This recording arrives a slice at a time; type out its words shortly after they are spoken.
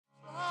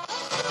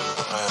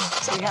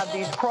We have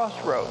these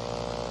crossroads.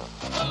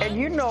 And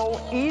you know,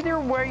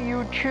 either way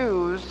you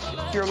choose,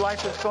 your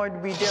life is going to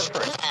be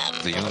different.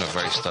 The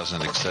universe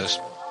doesn't exist,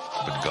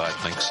 but God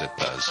thinks it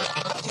does.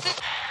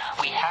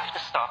 We have to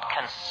stop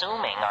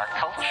consuming our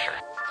culture.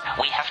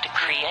 We have to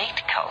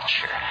create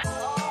culture.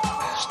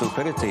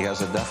 Stupidity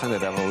has a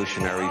definite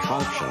evolutionary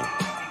function.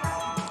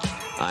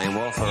 I am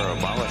all for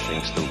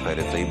abolishing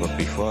stupidity, but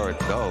before it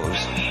goes,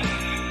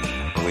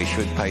 we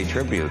should pay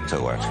tribute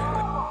to it.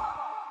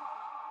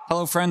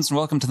 Hello, friends, and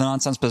welcome to the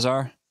Nonsense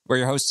Bazaar. We're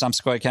your hosts. I'm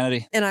Sequoia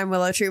Kennedy. And I'm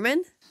Willow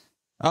Truman.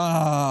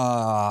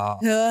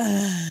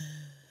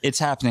 It's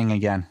happening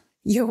again.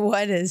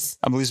 What is?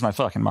 I'm losing my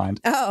fucking mind.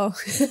 Oh,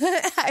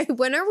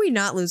 when are we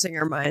not losing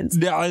our minds?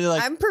 No,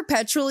 I'm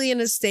perpetually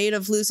in a state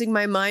of losing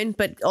my mind,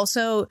 but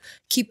also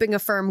keeping a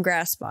firm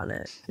grasp on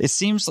it. It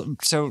seems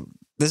so.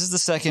 This is the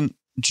second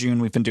June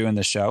we've been doing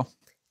this show.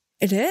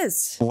 It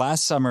is.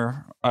 Last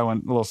summer, I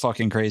went a little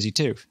fucking crazy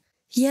too.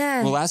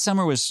 Yeah. Well, last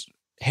summer was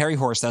Harry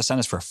Horse. That sent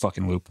us for a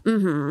fucking loop.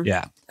 Mm-hmm.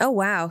 Yeah. Oh,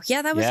 wow.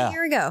 Yeah, that was a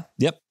year ago.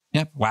 Yep.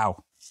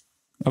 Wow.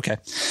 Okay.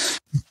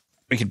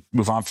 We can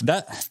move on from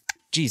that.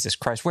 Jesus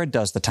Christ, where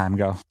does the time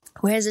go?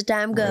 Where's the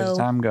time go? Where does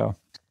the time go?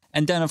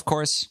 And then, of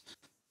course,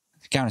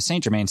 Count of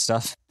St. Germain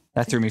stuff.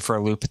 That threw me for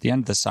a loop at the end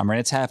of the summer, and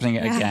it's happening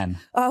again.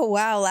 Oh,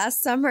 wow.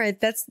 Last summer,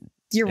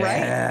 you're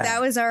right. That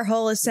was our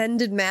whole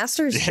Ascended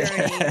Masters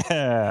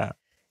journey.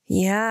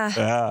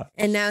 Yeah.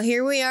 And now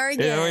here we are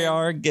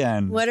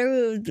again. What are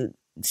we...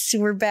 So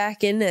we're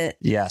back in it.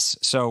 Yes.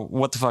 So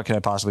what the fuck could I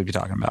possibly be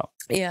talking about?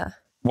 Yeah.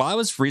 While I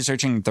was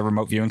researching the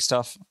remote viewing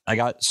stuff, I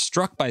got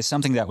struck by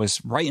something that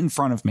was right in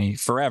front of me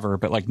forever,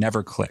 but like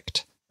never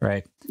clicked.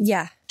 Right.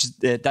 Yeah.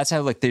 That's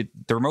how like the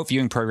remote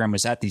viewing program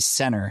was at the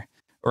center,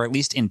 or at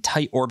least in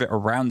tight orbit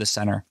around the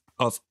center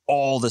of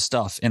all the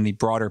stuff in the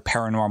broader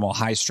paranormal,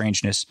 high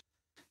strangeness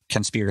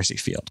conspiracy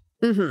field,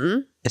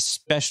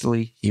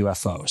 especially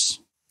UFOs.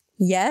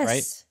 Yes.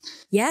 Right?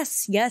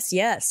 Yes.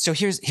 So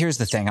here's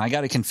the thing. I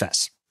got to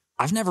confess,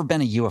 I've never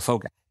been a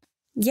UFO guy.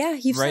 Yeah,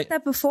 you've said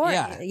that before.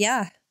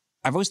 Yeah.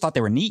 I've always thought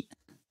they were neat.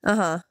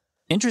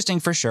 Interesting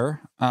for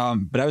sure.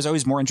 But I was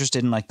always more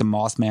interested in like the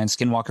Mothman,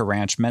 Skinwalker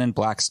Ranch, Men in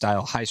Black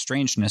style high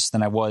strangeness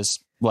than I was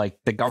like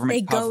the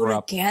government cover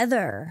up. They go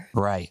together.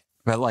 Right.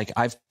 But like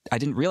I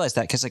didn't realize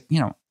that because like, you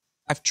know,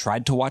 I've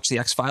tried to watch the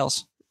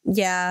X-Files.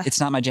 Yeah. It's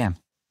not my jam.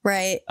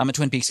 Right. I'm a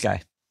Twin Peaks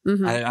guy.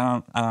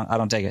 I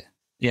don't dig it.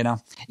 You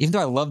know, even though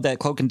I love that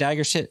Cloak and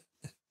Dagger shit,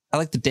 I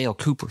like the Dale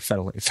Cooper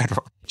federal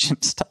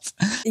agent stuff.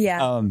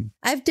 Yeah.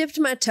 I've dipped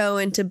my toe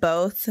into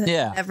both.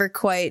 Yeah. Never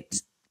quite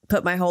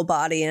put my whole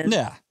body in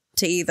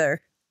to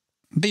either.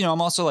 But, you know,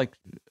 I'm also like,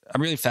 I'm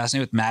really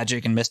fascinated with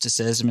magic and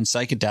mysticism and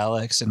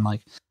psychedelics. And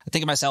like, I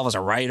think of myself as a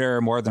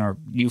writer more than a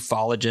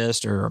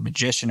ufologist or a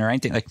magician or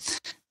anything. Like,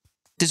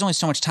 there's only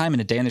so much time in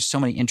a day and there's so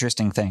many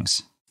interesting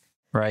things.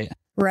 Right.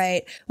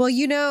 Right. Well,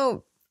 you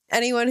know,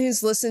 anyone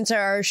who's listened to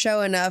our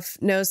show enough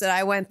knows that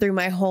I went through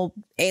my whole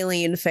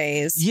alien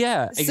phase.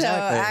 Yeah, exactly. So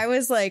I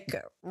was like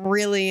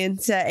really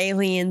into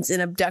aliens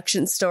and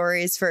abduction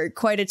stories for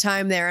quite a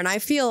time there. And I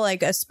feel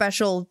like a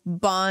special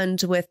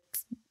bond with,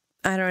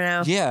 I don't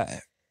know.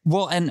 Yeah.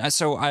 Well, and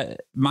so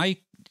my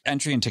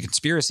entry into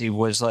conspiracy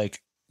was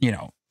like, you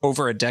know,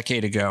 over a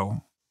decade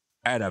ago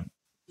at a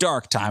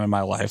dark time in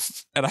my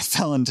life. And I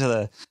fell into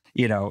the,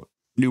 you know,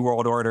 New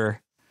World Order,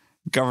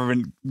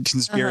 government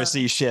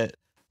conspiracy shit.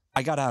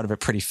 I got out of it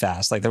pretty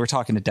fast. Like they were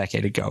talking a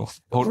decade ago.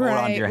 Hold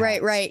on to your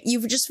hat. Right.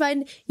 You just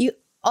find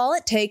all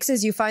it takes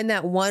is you find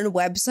that one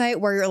website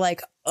where you're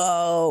like,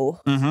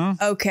 oh,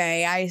 okay.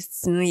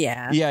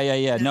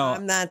 Yeah.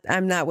 No,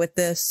 I'm not with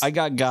this. I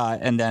got,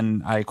 and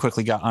then I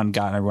quickly got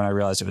ungot when I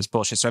realized it was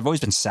bullshit. So I've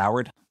always been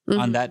soured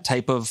on that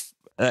type of,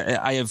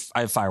 I have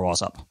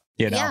firewalls up,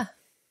 you know? Yeah.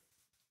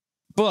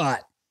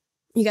 But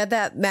you got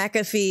that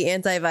McAfee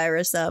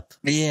antivirus up.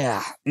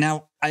 Yeah.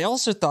 Now, I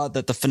also thought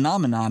that the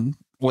phenomenon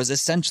was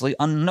essentially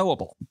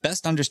unknowable,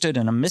 best understood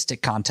in a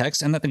mystic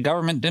context, and that the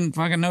government didn't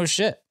fucking know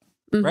shit.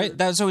 Right?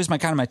 That was always my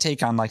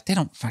take on like, they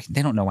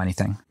don't know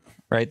anything,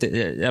 right?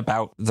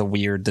 About the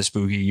weird, the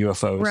spooky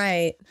UFOs.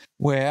 Right.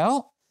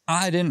 Well,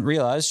 I didn't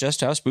realize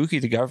just how spooky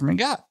the government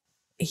got.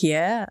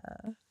 Yeah.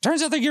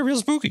 Turns out they get real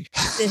spooky.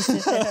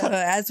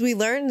 As we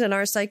learned in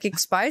our Psychic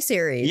Spy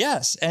series.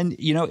 Yes. And,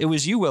 you know, it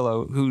was you,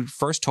 Willow, who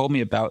first told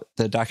me about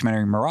the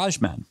documentary Mirage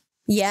Men.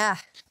 Yeah.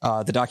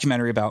 The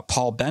documentary about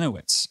Paul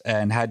Bennewitz,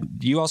 and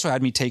you also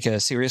had me take a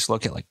serious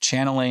look at like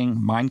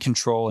channeling, mind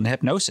control, and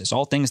hypnosis,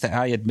 all things that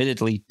I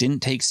admittedly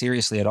didn't take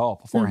seriously at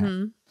all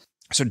beforehand.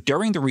 So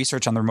during the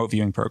research on the remote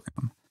viewing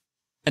program,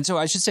 and so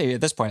I should say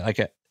at this point, like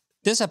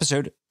this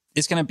episode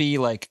is going to be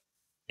like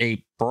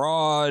a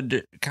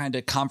broad kind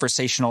of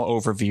conversational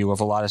overview of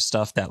a lot of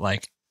stuff that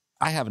like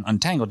I haven't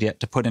untangled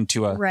yet to put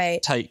into a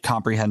tight,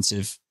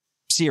 comprehensive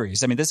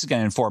series. I mean, this is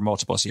going to inform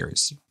multiple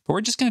series, but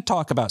we're just going to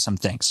talk about some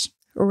things.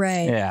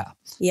 Right.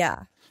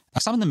 Yeah.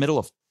 I'm in the middle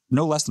of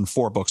no less than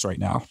 4 books right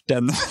now. Dead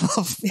in the middle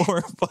of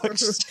 4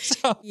 books.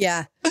 So,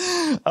 yeah.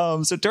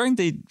 So during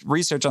the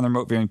research on the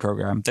remote viewing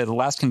program, the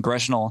last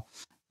congressional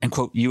and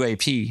quote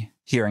UAP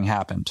hearing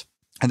happened.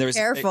 And there was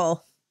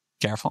careful.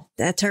 Careful.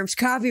 That term's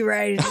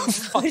copyrighted.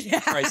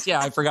 Fucking Christ. Yeah,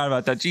 I forgot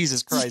about that.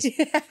 Jesus Christ.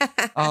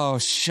 Oh,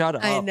 shut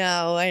up. I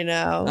know.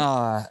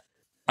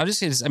 I'm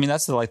just going to, I mean,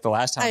 that's the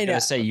last time I'm going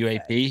to say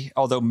UAP,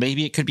 although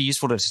maybe it could be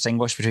useful to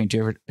distinguish between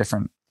two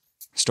different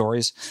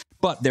stories.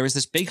 But there was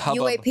this big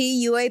hubbub.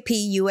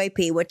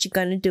 UAP. What you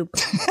gonna do?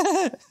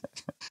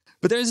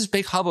 But there's this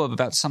big hubbub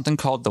about something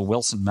called the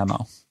Wilson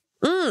Memo.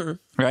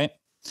 Right?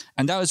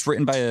 And that was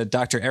written by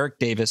Dr. Eric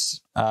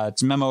Davis.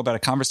 It's a memo about a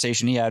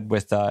conversation he had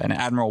with an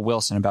Admiral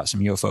Wilson about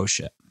some UFO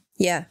shit.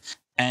 Yeah.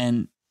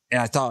 And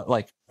I thought,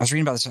 I was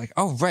reading about this,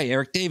 oh, right,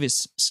 Eric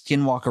Davis,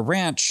 Skinwalker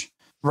Ranch.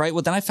 Right.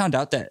 Well, then I found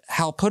out that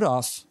Hal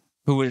Puthoff,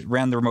 who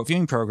ran the remote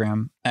viewing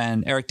program,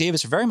 and Eric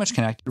Davis are very much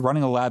connected,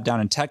 running a lab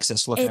down in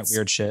Texas looking at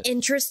weird shit.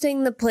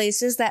 Interesting the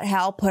places that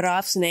Hal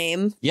Puthoff's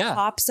name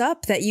pops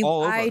up that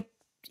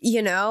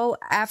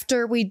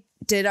after we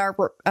did our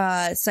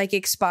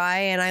psychic spy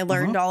and I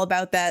learned all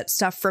about that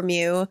stuff from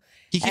you.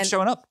 He keeps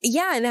showing up.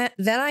 Yeah. And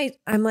then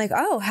I'm like,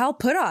 oh, Hal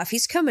Puthoff,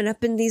 he's coming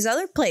up in these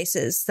other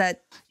places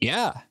that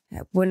I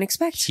wouldn't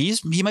expect. He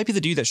might be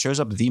the dude that shows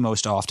up the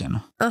most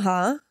often.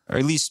 Uh-huh. Or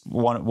at least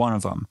one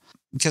of them.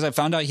 Because I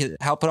found out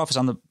Hal Puthoff was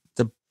on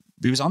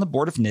he was on the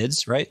board of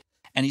NIDS, right?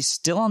 And he's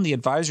still on the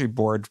advisory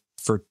board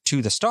for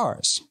To the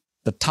Stars,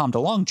 the Tom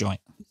DeLonge joint.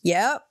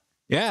 Yep.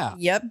 Yeah.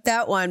 Yep,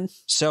 that one.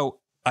 So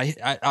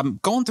I'm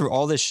going through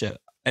all this shit,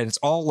 and it's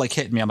all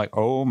hitting me. I'm like,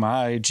 oh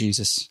my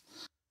Jesus.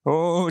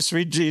 Oh,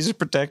 sweet Jesus,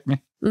 protect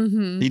me.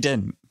 Mm-hmm. He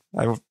didn't.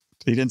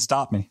 He didn't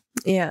stop me.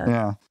 Yeah.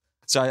 Yeah.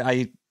 So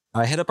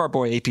I hit up our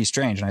boy AP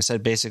Strange, and I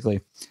said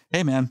basically,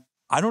 hey, man,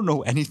 I don't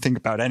know anything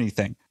about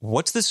anything.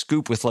 What's the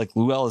scoop with Lou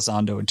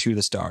Elizondo and To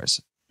the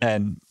Stars?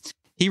 And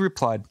he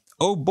replied,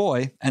 oh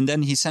boy. And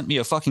then he sent me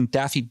a fucking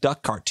Daffy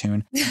Duck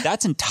cartoon.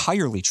 That's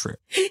entirely true.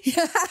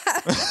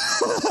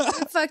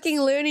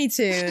 Fucking Looney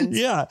Tunes.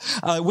 Yeah.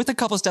 With a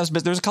couple steps,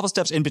 but there's a couple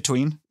steps in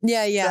between.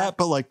 Yeah. That,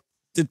 but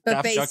the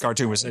Daffy Duck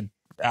cartoon was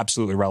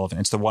absolutely relevant.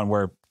 It's the one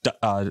where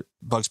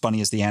Bugs Bunny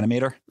is the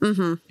animator.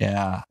 Mm-hmm.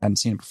 Yeah. I hadn't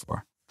seen it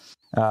before.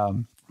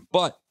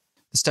 But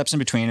the steps in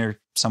between are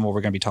some of what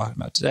we're going to be talking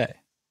about today.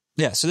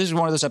 Yeah, so this is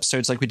one of those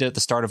episodes like we did at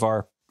the start of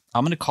I'm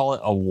going to call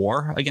it a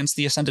war against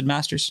the Ascended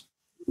Masters.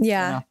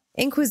 Yeah,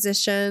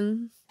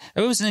 Inquisition.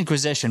 It was an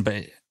Inquisition, but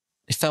it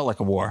felt like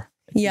a war.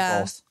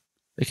 It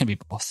can be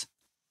both.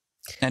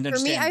 And for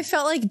me, I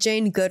felt like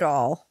Jane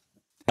Goodall.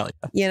 Hell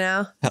yeah. You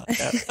know? Hell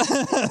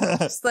yeah.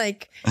 Just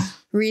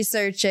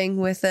researching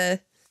with a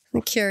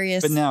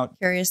curious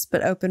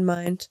but open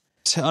mind.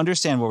 To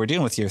understand what we're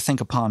dealing with here,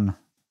 think upon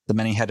the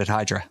many-headed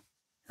Hydra.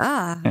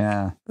 Ah.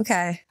 Yeah.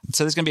 Okay.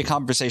 So there's going to be a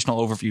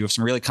conversational overview of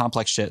some really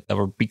complex shit that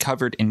will be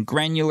covered in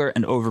granular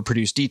and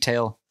overproduced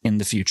detail in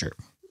the future.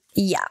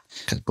 Yeah.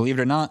 Because believe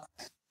it or not,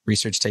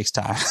 research takes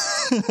time.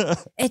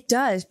 It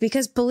does.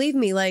 Because believe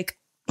me, I'm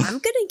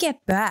going to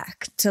get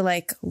back to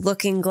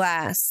Looking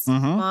Glass,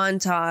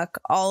 Montauk,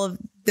 all of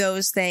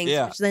those things,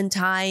 which then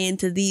tie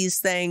into these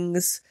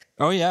things.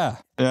 Oh, yeah.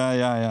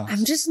 Yeah.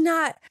 I'm just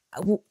not...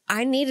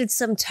 I needed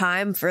some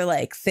time for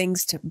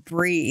things to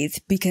breathe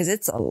because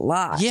it's a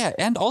lot. Yeah.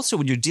 And also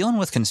when you're dealing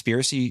with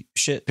conspiracy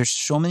shit, there's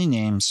so many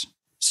names,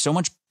 so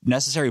much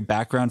necessary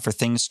background for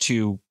things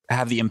to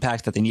have the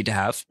impact that they need to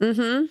have.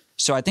 Mm-hmm.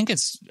 So I think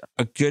it's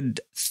a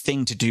good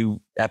thing to do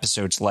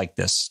episodes like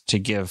this to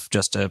give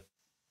just a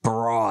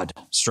broad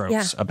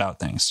strokes about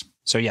things.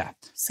 So yeah.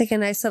 It's like a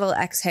nice little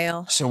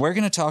exhale. So we're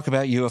going to talk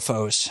about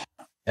UFOs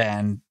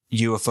and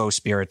UFO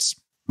spirits.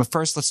 But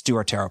first, let's do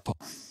our tarot pull.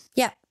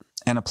 Yeah.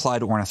 And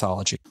applied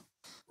ornithology.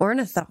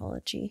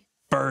 Ornithology.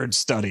 Bird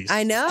studies.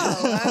 I know.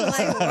 I'm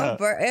like, oh,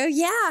 oh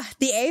yeah,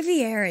 the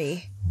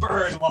aviary.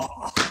 Bird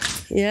law.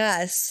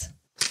 Yes.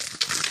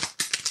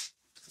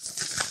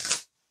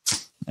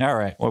 All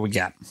right, what we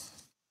got?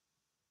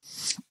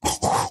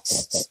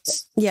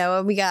 Yeah,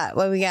 what we got?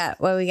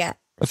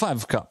 The Five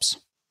of Cups.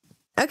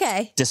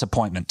 Okay.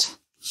 Disappointment.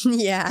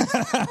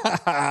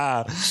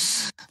 Yeah.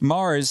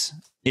 Mars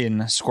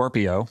in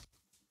Scorpio,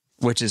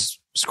 which is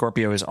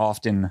Scorpio is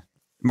often...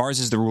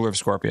 Mars is the ruler of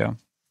Scorpio.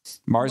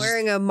 Mars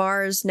wearing a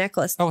Mars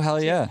necklace. Oh, hell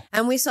yeah.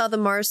 And we saw the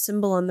Mars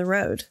symbol on the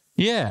road.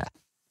 Yeah.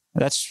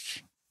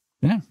 That's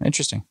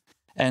interesting.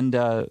 And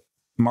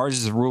Mars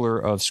is the ruler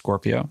of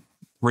Scorpio.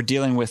 We're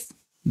dealing with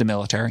the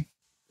military.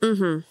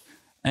 Mm-hmm.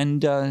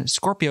 And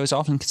Scorpio is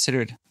often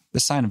considered the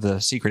sign of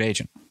the secret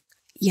agent.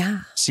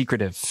 Yeah.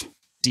 Secretive,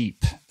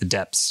 deep, the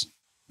depths.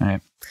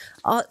 Right.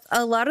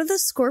 A lot of the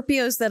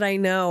Scorpios that I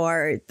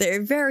know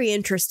they're very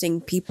interesting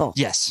people.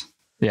 Yes.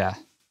 Yeah.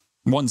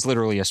 One's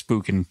literally a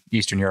spook in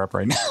Eastern Europe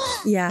right now.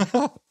 Yeah.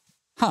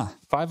 Huh.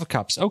 Five of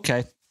Cups.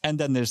 Okay. And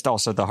then there's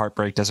also the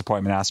heartbreak,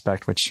 disappointment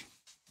aspect, which,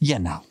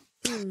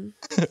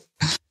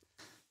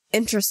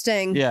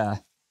 Interesting. Yeah.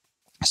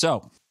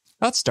 So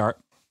let's start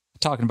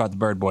talking about the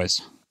bird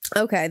boys.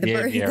 Okay.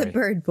 The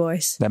bird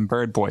boys. Them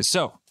bird boys.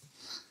 So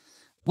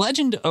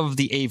Legend of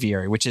the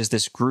Aviary, which is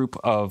this group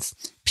of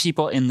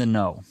people in the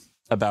know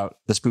about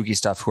the spooky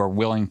stuff who are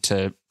willing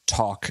to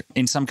talk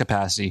in some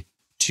capacity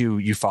to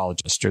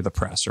ufologists or the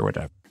press or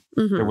whatever.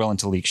 Mm-hmm. They're willing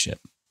to leak shit.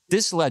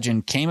 this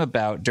legend came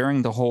about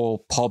during the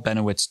whole Paul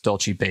Bennewitz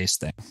Dulce base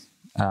thing.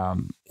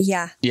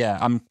 Yeah.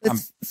 I'm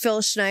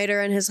Phil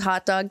Schneider and his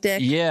hot dog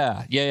dick.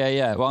 Yeah.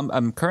 Well,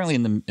 I'm currently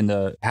in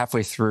the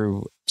halfway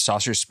through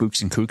Saucers,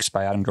 Spooks, and Kooks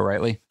by Adam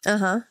Gorightly,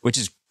 which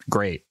is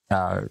great.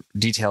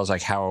 Details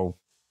like how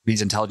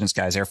these intelligence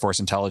guys, Air Force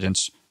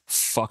intelligence,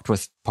 fucked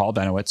with Paul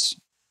Bennewitz,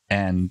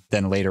 and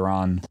then later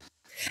on,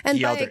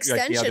 and by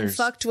extension,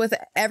 fucked with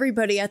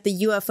everybody at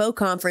the UFO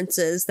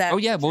conferences that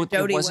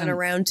Doty went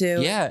around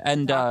to. Yeah,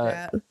 and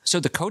so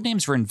the code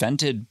names were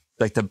invented,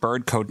 like the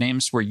bird code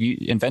names were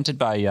invented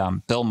by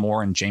Bill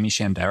Moore and Jamie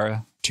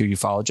Shandera, two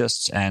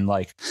ufologists, and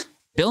like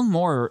Bill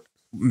Moore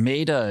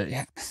made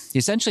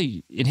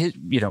essentially in his,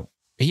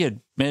 he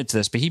admitted to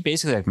this, but he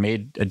basically like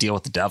made a deal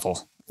with the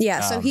devil.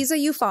 Yeah, so he's a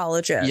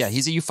ufologist. Yeah,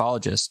 he's a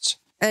ufologist,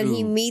 and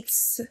he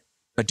meets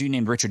a dude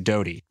named Richard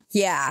Doty.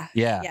 Yeah.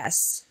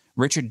 Yes.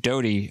 Richard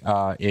Doty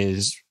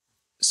is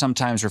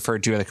sometimes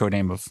referred to by the code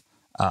name of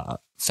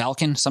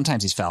Falcon.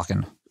 Sometimes he's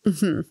Falcon.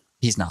 Mm-hmm.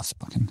 He's not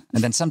Falcon.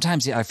 And then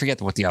sometimes I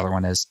forget what the other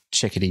one is.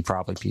 Chickadee,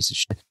 probably piece of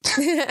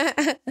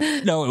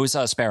shit. No, it was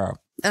Sparrow.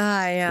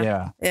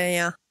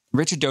 Yeah.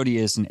 Richard Doty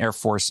is an Air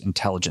Force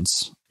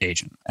intelligence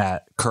agent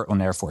at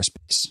Kirtland Air Force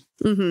Base.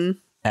 Mm-hmm.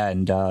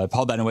 And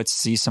Paul Bennewitz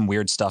sees some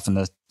weird stuff in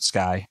the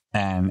sky,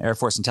 and Air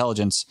Force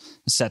intelligence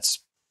sets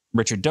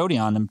Richard Doty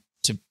on him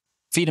to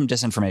feed him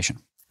disinformation.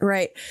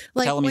 Right.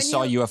 Like tell him he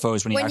saw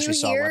UFOs when he actually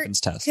saw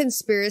weapons tests.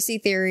 Conspiracy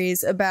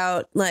theories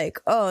about like,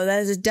 oh,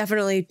 that is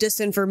definitely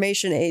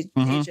disinformation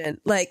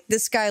agent. Like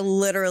this guy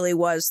literally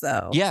was,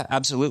 though. Yeah,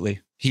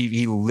 absolutely.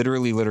 He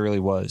literally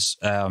was.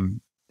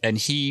 And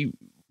he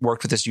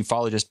worked with this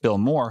ufologist, Bill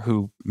Moore,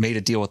 who made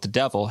a deal with the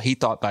devil. He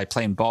thought by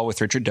playing ball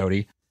with Richard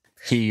Doty,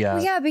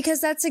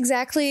 because that's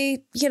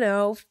exactly,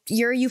 you're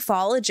a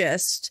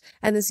ufologist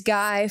and this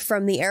guy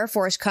from the Air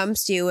Force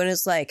comes to you and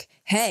is like,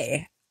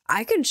 hey,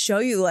 I can show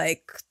you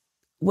like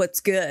what's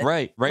good.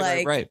 Right.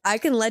 I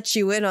can let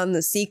you in on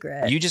the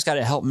secret. You just got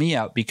to help me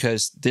out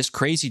because this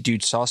crazy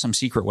dude saw some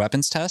secret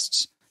weapons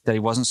tests that he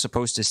wasn't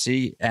supposed to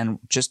see, and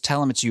just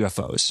tell him it's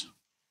UFOs.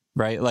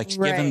 Right? Like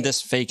give him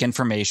this fake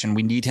information.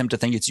 We need him to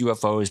think it's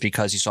UFOs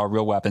because he saw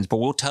real weapons, but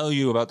we'll tell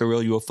you about the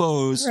real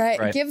UFOs.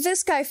 Right. Give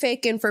this guy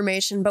fake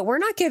information, but we're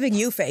not giving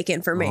you fake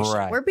information.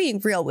 Right. We're being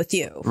real with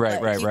you.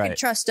 Right. You can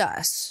trust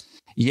us.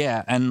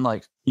 Yeah. And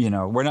like, we're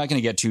not going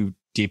to get too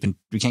deep and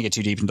we can't get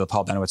too deep into the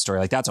Paul Bennewitz story.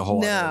 Like that's a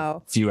whole other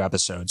few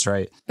episodes.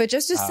 Right. But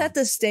just to set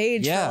the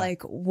stage for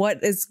like what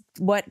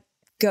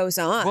goes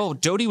on. Well,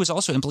 Doty was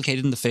also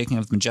implicated in the faking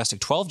of the Majestic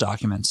 12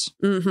 documents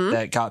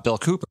that got Bill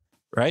Cooper.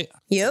 Right.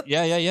 Yep.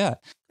 Yeah.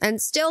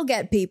 And still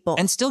get people.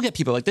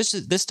 Like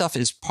this stuff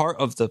is part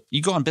of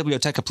you go on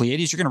Bibliotheca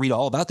Pleiades, you're going to read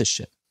all about this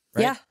shit.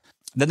 Right? Yeah.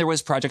 Then there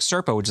was Project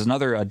Serpo, which is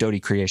another Doty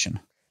creation.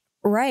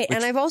 Right.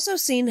 And I've also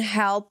seen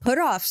Hal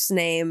Puthoff's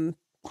name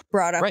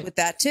brought up with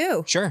that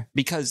too. Sure.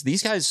 Because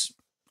these guys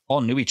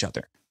all knew each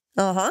other.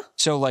 Uh-huh.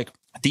 So like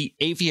the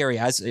aviary,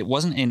 as it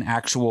wasn't an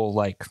actual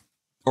like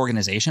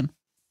organization.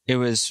 It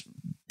was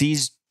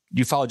these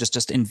ufologists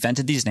just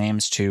invented these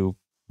names to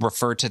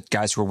refer to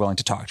guys who were willing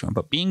to talk to him.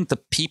 But being the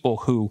people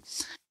who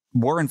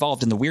were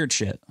involved in the weird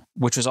shit,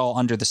 which was all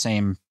under the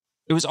same,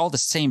 it was all the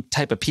same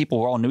type of people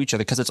who all knew each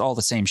other because it's all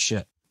the same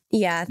shit.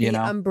 Yeah, the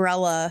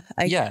umbrella,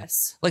 I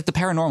guess. Like the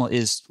paranormal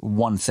is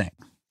one thing,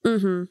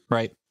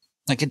 right?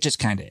 Like it just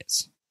kind of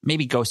is.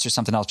 Maybe ghosts or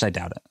something else, but I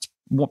doubt it. It's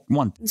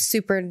one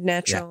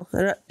supernatural.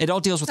 Yeah. It all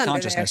deals with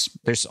consciousness.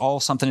 There's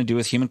all something to do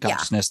with human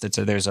consciousness.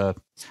 There's a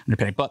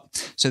underpinning.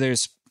 But so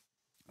there's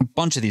a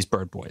bunch of these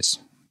bird boys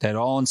that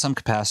all in some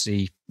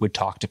capacity would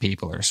talk to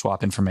people or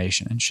swap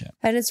information and shit.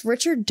 And it's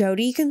Richard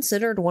Doty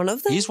considered one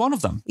of them? He's one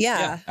of them.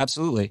 Yeah.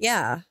 Absolutely.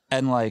 Yeah.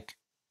 And like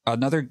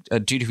another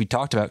dude who we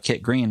talked about,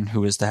 Kit Green,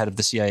 who is the head of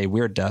the CIA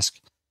Weird Desk,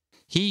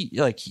 he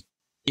like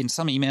in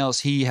some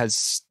emails, he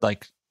has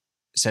like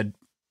said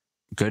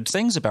good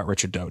things about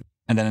Richard Doty.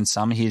 And then in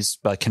some, he's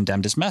like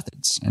condemned his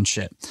methods and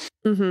shit.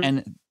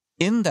 And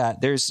in that,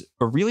 there's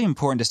a really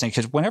important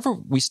distinction because whenever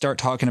we start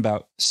talking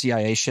about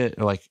CIA shit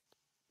or like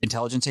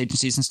intelligence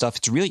agencies and stuff,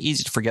 it's really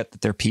easy to forget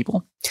that they're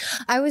people.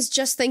 I was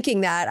just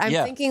thinking that. I'm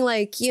thinking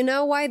like,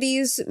 why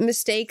these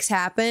mistakes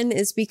happen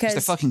is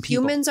because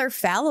humans are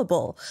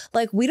fallible.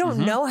 Like we don't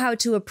know how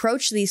to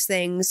approach these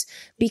things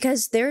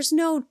because there's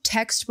no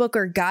textbook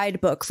or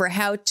guidebook for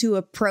how to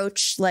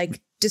approach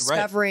like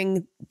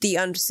discovering the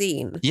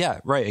unseen. Yeah,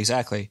 right.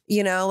 Exactly.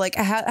 Like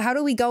how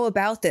do we go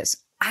about this?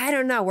 I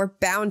don't know. We're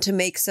bound to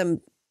make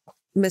some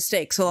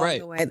mistakes along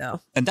the way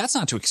though. And that's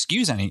not to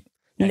excuse any.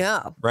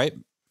 No. Right.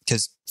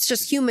 Because it's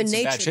just human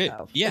nature,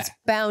 though. Yeah. It's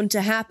bound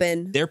to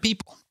happen. They're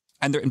people.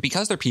 And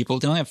because they're people,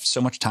 they only have so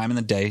much time in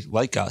the day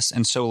like us.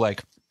 And so,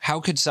 like, how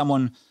can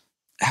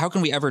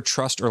we ever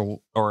trust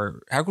or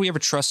how can we ever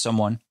trust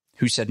someone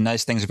who said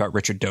nice things about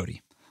Richard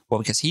Doty? Well,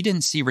 because he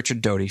didn't see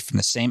Richard Doty from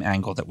the same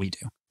angle that we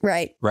do.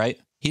 Right. Right?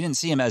 He didn't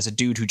see him as a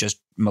dude who just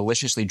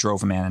maliciously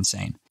drove a man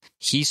insane.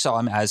 He saw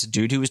him as a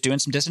dude who was doing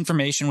some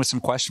disinformation with some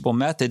questionable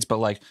methods, but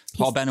like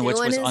Paul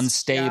Bennewitz was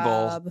unstable.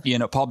 Job. You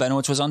know, Paul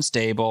Bennewitz was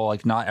unstable.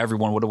 Like not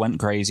everyone would have went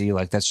crazy.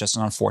 Like that's just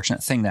an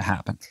unfortunate thing that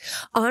happened.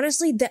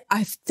 Honestly,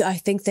 I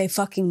think they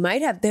fucking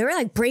might have. They were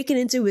like breaking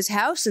into his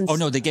house and. Oh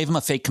no, they gave him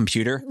a fake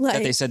computer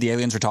that they said the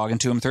aliens were talking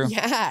to him through.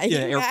 Yeah,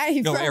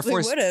 he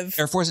probably would have.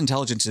 Air Force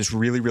intelligence is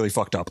really, really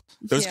fucked up.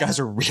 Those guys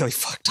are really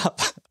fucked up.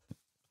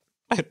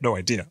 I had no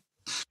idea.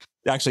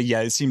 Actually,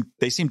 yeah,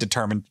 they seem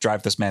determined to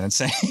drive this man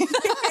insane.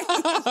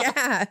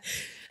 Yeah,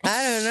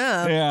 I don't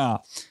know. Yeah.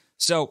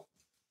 So,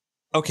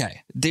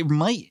 okay, they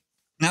might.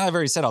 Now I've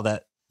already said all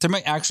that. There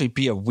might actually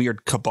be a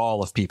weird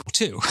cabal of people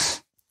too.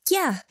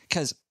 Yeah,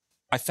 because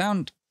I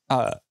found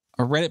a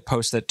Reddit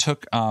post that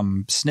took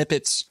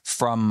snippets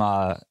from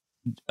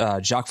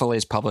Jacques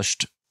Vallée's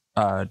published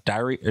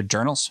diary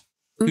journals.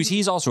 Mm-hmm.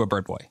 He's also a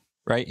bird boy,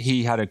 right?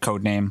 He had a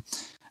code name.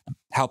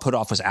 Hal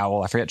Puthoff was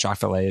owl. I forget Jacques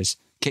Vallée's.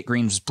 Kit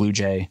Green was blue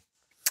jay.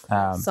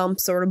 Some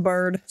sort of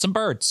bird. Some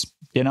birds,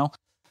 you know.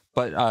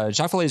 But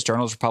Jacques Vallée's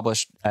journals were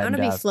published. I want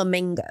to be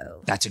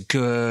flamingo. That's a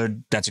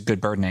good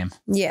bird name.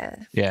 Yeah.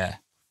 Yeah.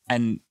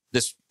 And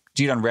this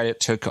dude on Reddit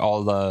took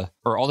all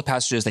the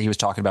passages that he was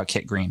talking about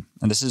Kit Green.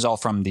 And this is all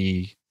from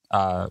the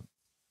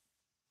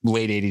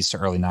late 80s to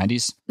early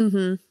 90s.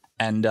 Mm-hmm.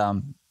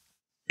 And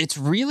it's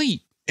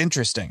really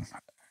interesting.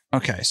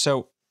 Okay,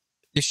 so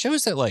it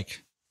shows that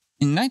like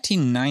in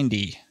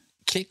 1990,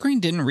 Kit Green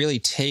didn't really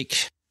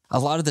take a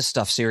lot of this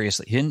stuff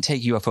seriously. He didn't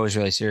take UFOs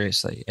really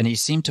seriously. And he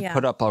seemed to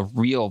put up a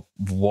real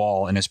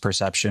wall in his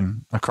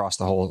perception across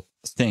the whole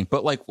thing.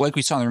 But like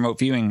we saw in the remote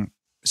viewing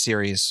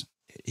series,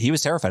 he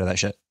was terrified of that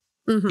shit.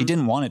 Mm-hmm. He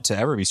didn't want it to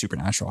ever be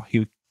supernatural.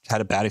 He had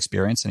a bad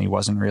experience and he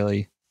wasn't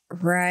really...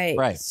 Right.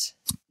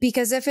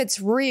 Because if it's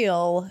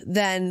real,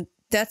 then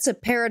that's a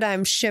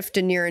paradigm shift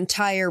in your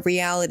entire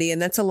reality. And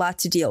that's a lot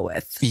to deal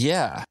with.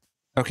 Yeah.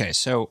 Okay.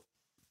 So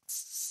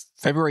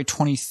February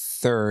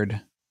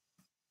 23rd,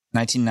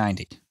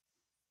 1990.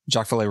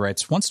 Jacques Vallée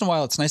writes, once in a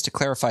while, it's nice to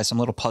clarify some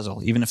little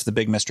puzzle, even if the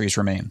big mysteries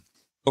remain.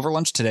 Over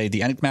lunch today,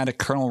 the enigmatic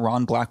Colonel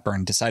Ron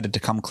Blackburn decided to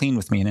come clean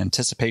with me in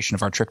anticipation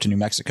of our trip to New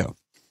Mexico.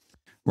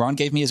 Ron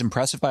gave me his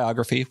impressive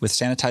biography with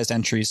sanitized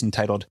entries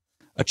entitled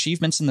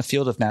Achievements in the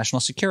Field of National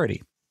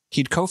Security.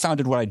 He'd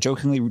co-founded what I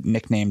jokingly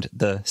nicknamed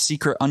the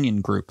Secret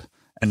Onion Group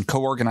and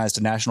co-organized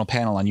a national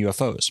panel on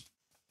UFOs.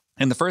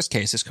 In the first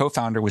case, his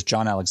co-founder was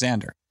John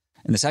Alexander.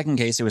 In the second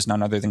case, it was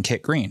none other than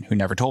Kit Green, who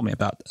never told me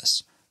about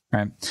this.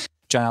 Right?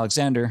 John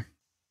Alexander,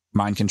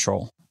 mind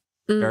control,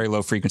 very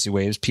low frequency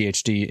waves,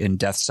 PhD in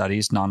death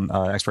studies,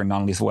 expert in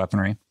non-lethal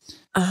weaponry.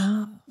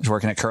 Oh. Was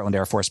working at Kirtland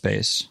Air Force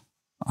Base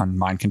on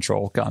mind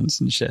control guns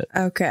and shit.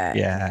 Okay.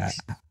 Yeah.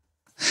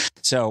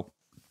 So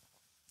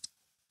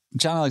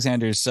John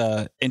Alexander's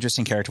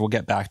interesting character. We'll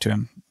get back to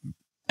him.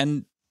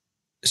 And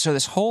so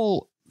this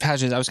whole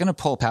passage, I was going to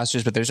pull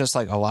passages, but there's just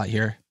like a lot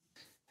here.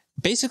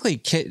 Basically,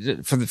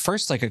 Kit, for the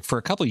first, like for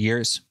a couple of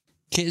years,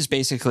 Kit is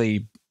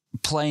basically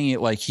playing it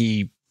like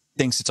he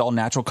thinks it's all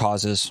natural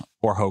causes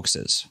or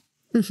hoaxes.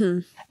 Mm-hmm.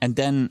 And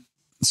then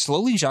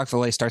slowly Jacques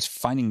Vallée starts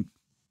finding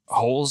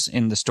holes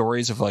in the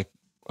stories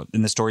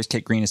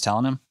Kit Green is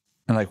telling him,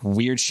 and like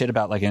weird shit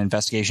about like an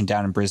investigation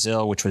down in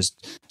Brazil, which was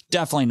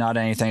definitely not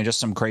anything, just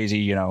some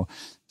crazy,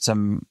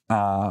 some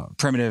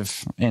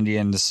primitive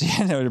Indians,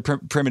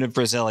 primitive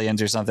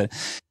Brazilians or something,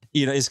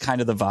 is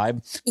kind of the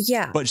vibe.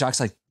 Yeah. But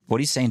Jacques like, what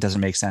he's saying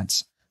doesn't make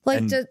sense.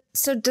 Like,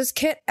 so does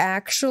Kit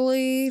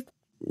actually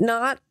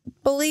not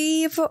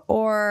believe,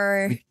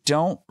 or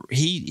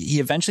he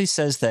eventually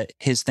says that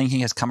his thinking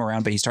has come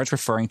around, but he starts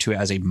referring to it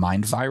as a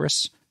mind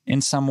virus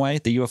in some way,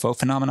 the UFO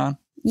phenomenon.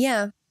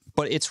 Yeah.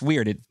 But it's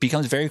weird. It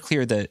becomes very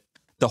clear that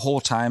the whole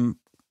time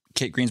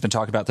Kit Green's been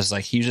talking about this,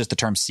 like he uses the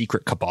term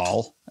secret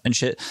cabal and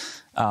shit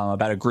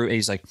about a group.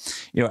 He's like,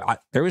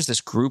 there was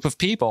this group of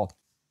people,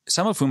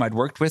 some of whom I'd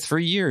worked with for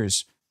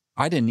years.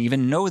 I didn't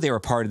even know they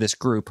were part of this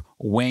group.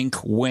 Wink,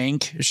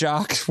 wink,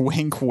 Jacques.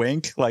 Wink,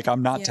 wink. Like,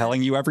 I'm not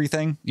telling you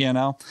everything,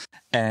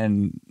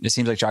 And it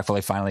seems like Jacques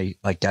Vallée finally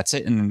like gets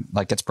it and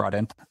like gets brought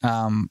in.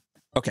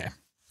 Okay.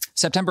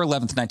 September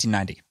 11th,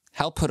 1990.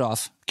 Hal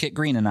Puthoff, Kit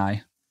Green, and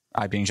I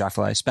being Jacques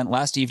Vallée, spent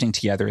last evening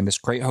together in this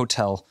great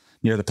hotel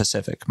near the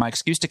Pacific. My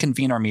excuse to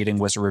convene our meeting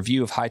was a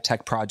review of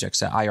high-tech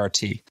projects at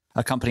IRT,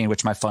 a company in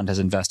which my fund has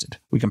invested.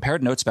 We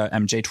compared notes about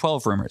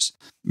MJ-12 rumors,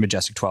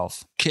 Majestic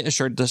 12. Kit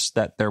assured us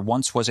that there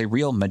once was a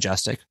real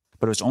Majestic,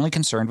 but it was only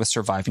concerned with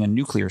surviving a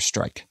nuclear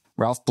strike.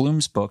 Ralph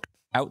Bloom's book,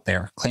 Out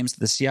There, claims that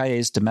the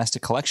CIA's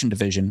Domestic Collection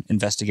Division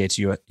investigates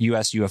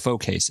U.S.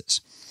 UFO cases.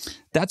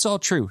 That's all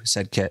true,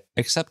 said Kit,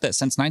 except that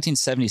since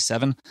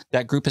 1977,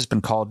 that group has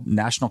been called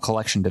National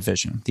Collection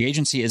Division. The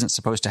agency isn't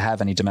supposed to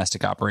have any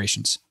domestic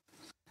operations.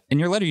 In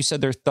your letter, you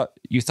said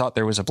you thought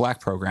there was a black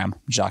program,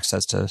 Jacques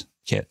says to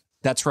Kit.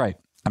 That's right.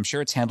 I'm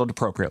sure it's handled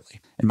appropriately.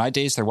 In my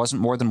days, there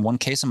wasn't more than one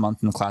case a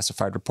month in the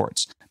classified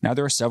reports. Now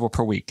there are several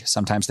per week.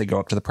 Sometimes they go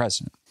up to the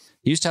president.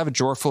 He used to have a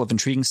drawer full of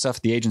intriguing stuff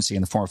at the agency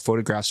in the form of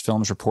photographs,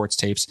 films, reports,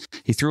 tapes.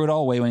 He threw it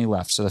all away when he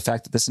left, so the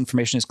fact that this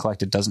information is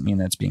collected doesn't mean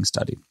that it's being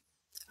studied.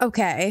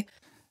 Okay.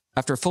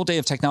 After a full day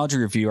of technology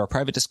review, our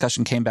private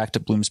discussion came back to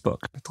Bloom's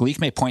book. The leak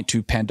may point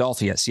to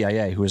Pandolfi at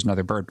CIA, who is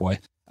another bird boy.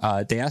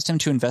 They asked him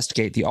to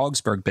investigate the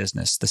Augsburg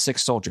business, the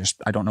 6 soldiers.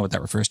 I don't know what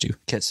that refers to.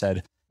 Kit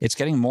said, it's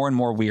getting more and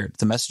more weird.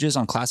 The messages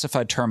on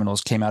classified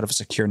terminals came out of a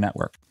secure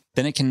network.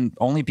 Then it can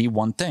only be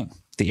one thing.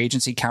 The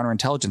agency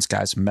counterintelligence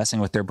guys messing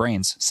with their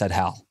brains, said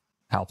Hal.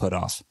 Hal put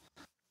off.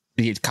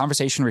 The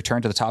conversation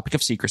returned to the topic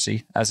of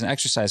secrecy. As an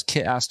exercise,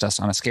 Kit asked us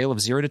on a scale of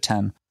 0 to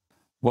 10,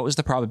 what was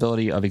the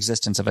probability of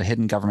existence of a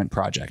hidden government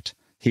project?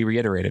 He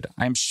reiterated,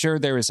 I am sure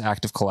there is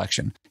active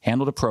collection,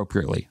 handled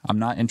appropriately. I'm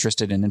not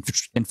interested in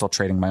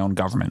infiltrating my own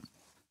government.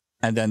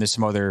 And then there's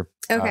some other...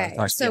 Okay,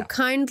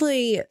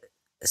 kindly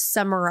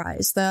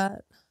summarize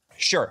that.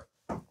 Sure.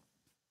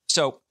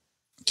 So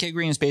Kit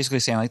Green is basically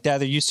saying, like, yeah,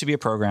 there used to be a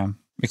program.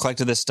 We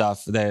collected this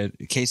stuff. The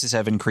cases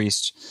have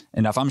increased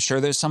enough. I'm sure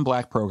there's some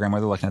black program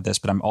where they're looking at this,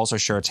 but I'm also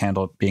sure it's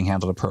being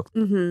handled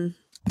appropriately. Mm-hmm.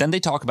 Then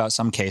they talk about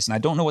some case, and I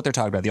don't know what they're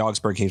talking about, the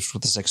Augsburg case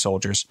with the 6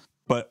 soldiers.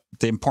 But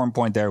the important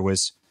point there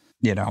was,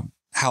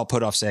 Hal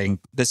put off saying,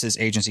 this is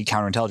agency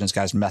counterintelligence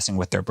guys messing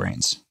with their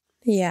brains.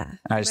 Yeah.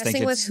 I just messing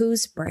think with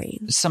whose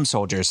brain? Some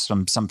soldiers,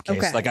 some case.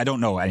 Okay. Like, I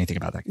don't know anything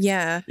about that.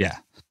 Yeah. Yeah.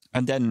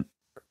 And then,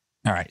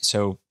 all right,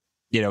 so...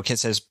 Kit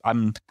says,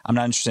 I'm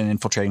not interested in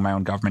infiltrating my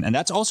own government. And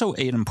that's also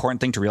an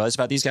important thing to realize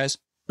about these guys.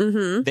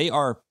 Mm-hmm. They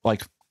are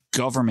like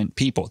government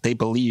people. They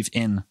believe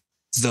in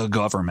the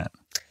government.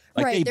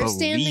 Like, right. They're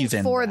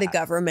standing for the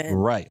government.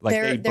 Right.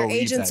 Like they're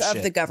agents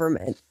of the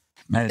government.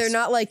 They're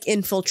not like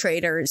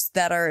infiltrators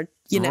that are,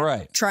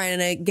 trying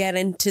to get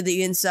into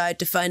the inside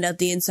to find out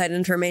the inside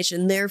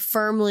information. They're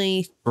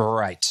firmly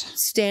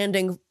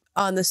standing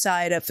on the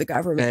side of the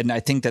government. And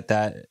I think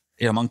that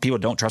among people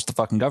who don't trust the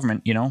fucking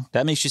government,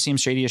 that makes you seem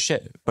shady as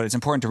shit. But it's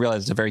important to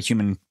realize it's a very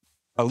human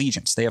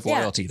allegiance. They have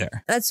loyalty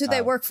there. That's who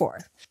they work for.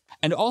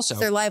 And also... It's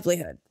their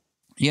livelihood.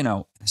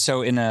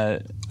 So in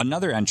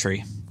another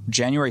entry,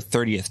 January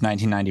 30th,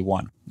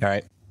 1991, all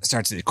right,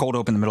 starts a cold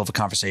open in the middle of a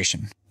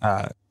conversation.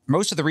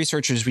 Most of the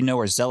researchers we know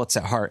are zealots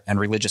at heart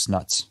and religious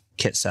nuts,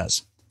 Kit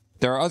says.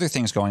 There are other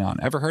things going on.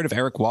 Ever heard of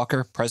Eric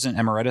Walker, president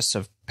emeritus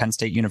of Penn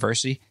State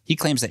University? He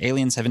claims that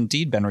aliens have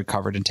indeed been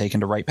recovered and taken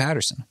to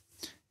Wright-Patterson.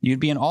 You'd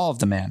be in awe of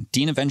the man.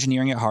 Dean of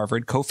Engineering at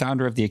Harvard,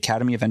 co-founder of the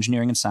Academy of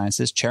Engineering and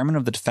Sciences, chairman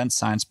of the Defense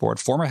Science Board,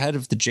 former head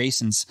of the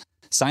Jasons,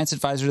 science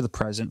advisor to the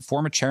president,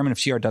 former chairman of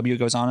TRW,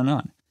 goes on and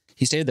on.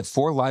 He stated that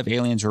 4 live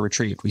aliens were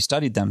retrieved. We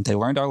studied them. They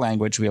learned our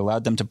language. We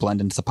allowed them to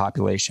blend into the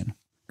population.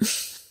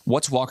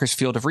 What's Walker's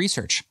field of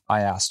research?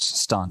 I asked,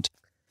 stunned.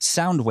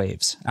 Sound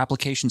waves,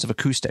 applications of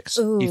acoustics.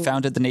 Ooh. He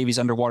founded the Navy's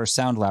Underwater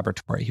Sound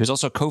Laboratory. He was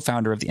also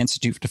co-founder of the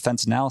Institute for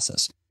Defense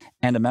Analysis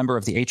and a member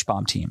of the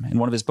H-bomb team. In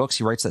one of his books,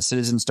 he writes that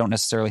citizens don't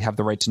necessarily have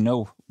the right to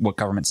know what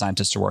government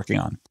scientists are working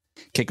on.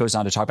 Kit goes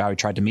on to talk about how he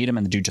tried to meet him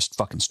and the dude just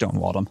fucking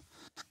stonewalled him.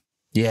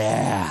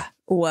 Yeah.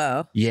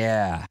 Whoa.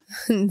 Yeah.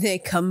 They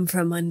come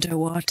from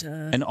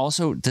underwater. And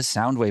also the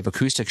sound wave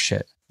acoustic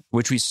shit,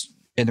 which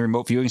in the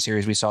remote viewing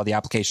series, we saw the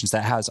applications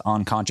that has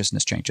on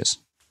consciousness changes.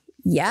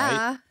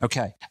 Yeah. Right?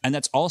 Okay. And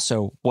that's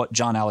also what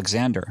John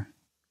Alexander,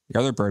 the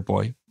other bird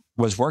boy,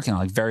 was working on,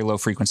 like very low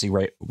frequency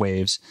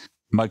waves,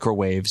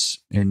 microwaves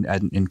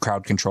in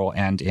crowd control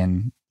and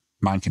in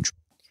mind control.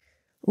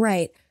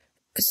 Right.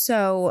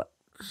 So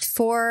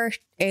 4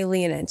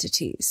 alien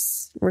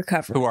entities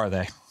recovered. Who are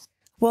they?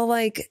 Well,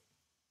 like,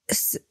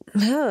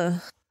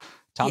 Tom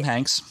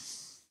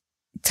Hanks.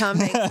 Tom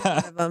Hanks is one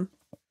of them.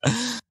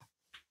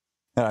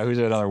 Who's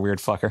another weird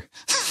fucker?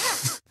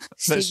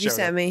 Steve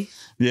Buscemi.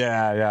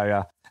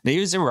 Yeah. He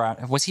was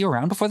around. Was he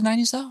around before the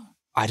 90s, though?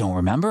 I don't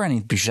remember any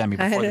Buscemi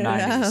before the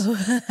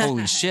 90s.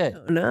 Holy shit.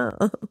 No.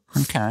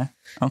 Okay.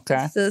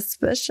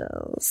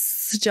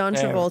 Suspicious. John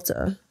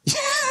Travolta.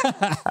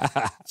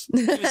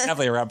 He was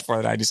definitely around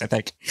before the 90s, I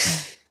think.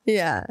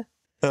 Yeah.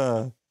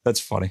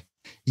 That's funny.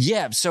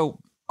 Yeah, so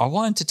I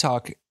wanted to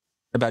talk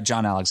about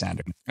John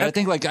Alexander. Okay. I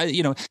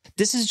think,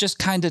 this is just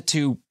kind of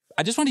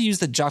I just want to use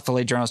the Jacques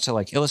Vallée journals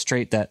to,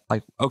 illustrate that,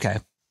 okay,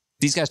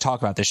 these guys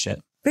talk about this shit.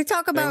 They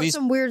talk about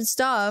some weird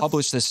stuff.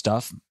 Publish this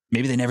stuff.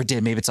 Maybe they never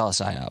did. Maybe it's all a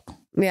psy-op.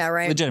 Yeah,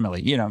 right.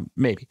 Legitimately,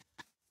 maybe.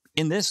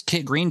 In this,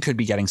 Kit Green could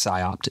be getting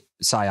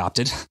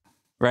psy-opted,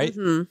 right?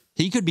 Mm-hmm.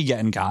 He could be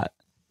getting got.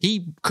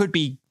 He could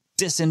be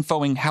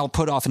disinfoing Hal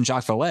Puthoff and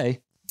Jacques Vallée.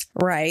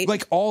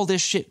 Right. All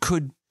this shit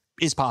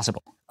is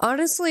possible.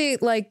 Honestly,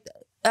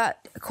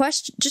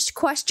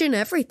 question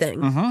everything,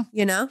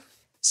 mm-hmm.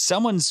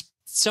 Someone's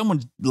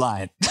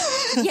lying.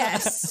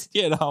 Yes.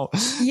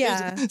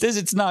 Yeah.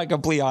 It's not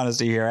complete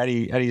honesty here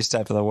any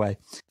step of the way.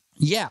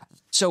 Yeah.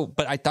 So,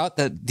 but I thought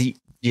that the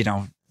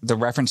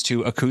reference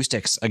to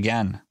acoustics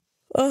again,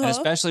 and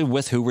especially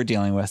with who we're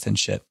dealing with and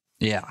shit.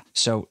 Yeah.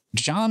 So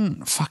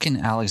John fucking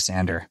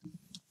Alexander,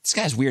 this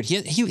guy's weird.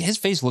 His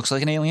face looks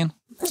like an alien.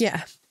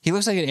 Yeah. He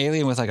looks like an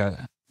alien with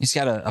he's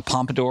got a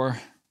pompadour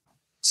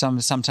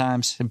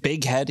sometimes, a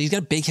big head. He's got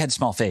a big head,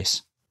 small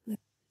face.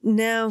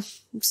 No,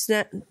 it's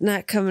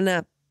not coming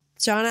up.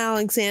 John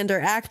Alexander,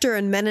 actor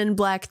in Men in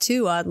Black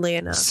 2, oddly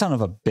enough. Son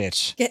of a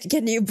bitch.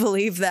 Can you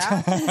believe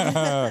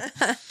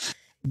that?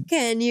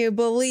 Can you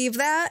believe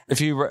that?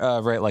 If you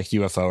write like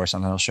UFO or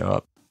something, it'll show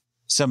up.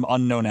 Some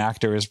unknown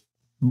actor is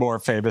more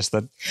famous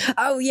than.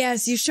 Oh,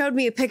 yes. You showed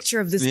me a picture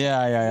of this.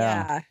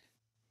 Yeah.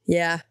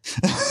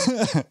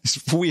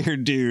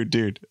 Weird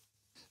dude.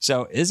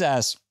 So his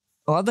ass,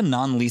 a lot of the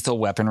non-lethal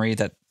weaponry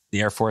that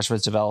the Air Force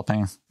was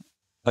developing,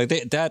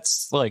 like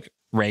that's like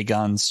ray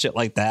guns, shit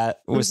like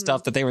that was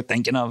stuff that they were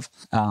thinking of.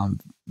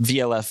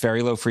 VLF,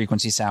 very low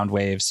frequency sound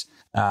waves.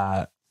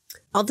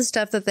 All the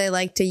stuff that they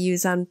like to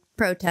use on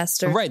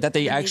protesters. Right, that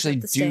they actually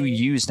do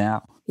use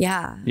now.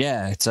 Yeah.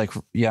 Yeah, it's like,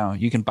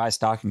 you can buy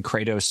stock in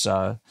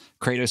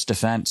Kratos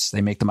Defense.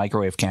 They make the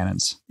microwave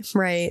cannons.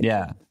 Right.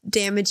 Yeah.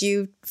 Damage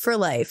you for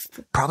life.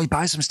 Probably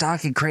buy some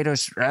stock in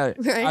Kratos. Right.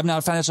 I'm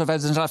not financial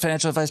advice. It's not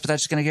financial advice, but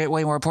that's just going to get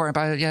way more important.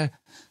 By it. Yeah.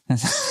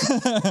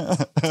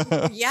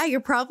 Yeah,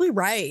 you're probably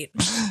right.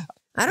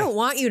 I don't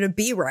want you to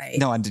be right.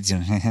 No, I'm.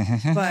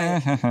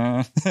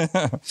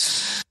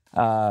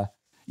 But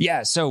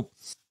yeah. So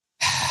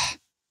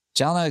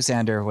John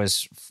Alexander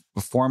was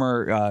a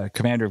former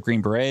commander of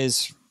Green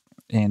Berets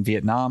in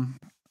Vietnam.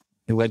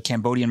 He led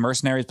Cambodian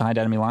mercenaries behind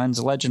enemy lines,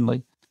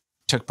 allegedly.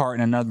 Took part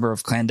in a number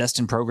of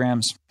clandestine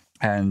programs.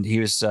 And he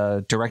was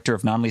director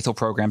of non-lethal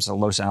programs at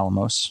Los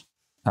Alamos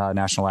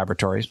National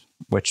Laboratories,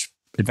 which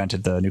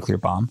invented the nuclear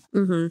bomb.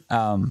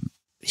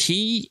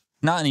 He,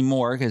 not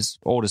anymore, because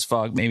old as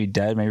fuck, maybe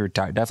dead, maybe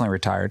retired, definitely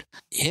retired.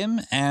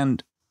 Him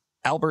and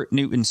Albert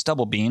Newton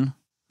Stubblebean,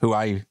 who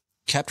I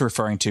kept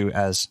referring to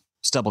as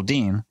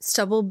Stubbledean.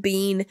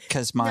 Stubblebean.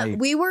 Because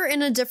we were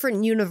in a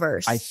different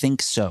universe. I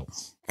think so.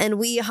 And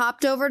we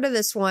hopped over to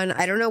this one.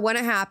 I don't know when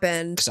it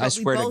happened. Because I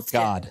swear to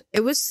God.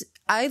 It was,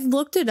 I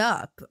looked it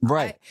up.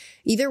 Right.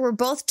 Either we're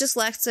both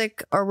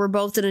dyslexic or we're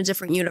both in a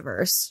different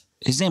universe.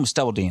 His name was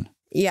Stubbledean.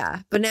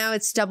 Yeah, but now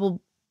it's Stubblebean.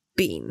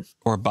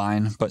 Or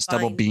Bean, but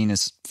Stubblebean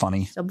is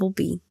funny.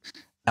 Stubblebean.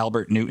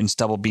 Albert Newton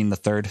Stubblebean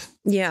III.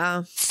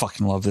 Yeah.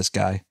 Fucking love this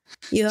guy.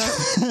 Yeah.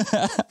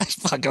 I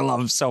fucking love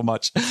him so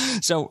much.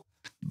 So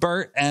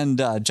Bert and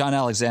John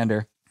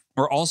Alexander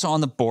were also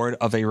on the board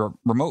of a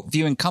remote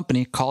viewing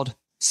company called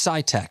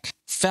SciTech,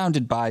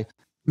 founded by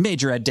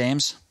Major Ed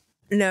Dames.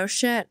 No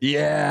shit.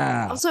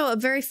 Yeah. Also a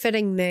very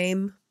fitting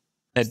name.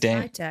 Ed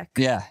Dames. SciTech.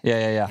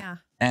 Yeah.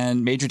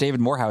 And Major David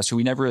Morehouse, who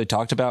we never really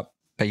talked about,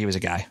 but he was a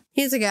guy.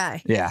 He's a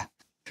guy. Yeah.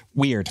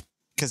 Weird.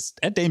 Because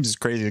Ed Dames is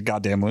crazy as a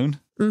goddamn loon.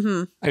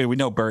 Mm-hmm. I mean, we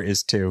know Bert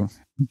is too.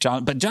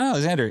 John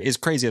Alexander is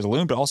crazy as a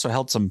loon, but also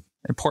held some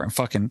important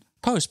fucking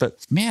posts.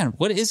 But man,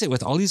 what is it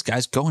with all these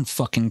guys going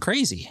fucking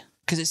crazy?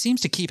 Because it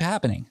seems to keep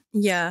happening.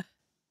 Yeah.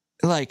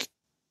 Like,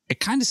 it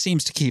kind of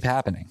seems to keep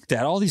happening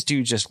that all these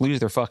dudes just lose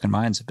their fucking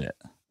minds a bit.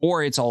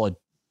 Or it's all a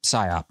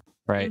psy-op,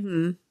 right?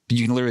 Mm-hmm.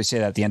 You can literally say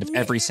that at the end of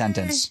every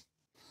sentence.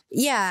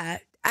 Yeah.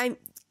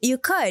 You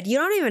could. You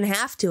don't even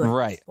have to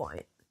at this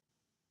point.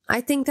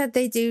 I think that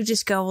they do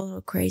just go a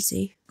little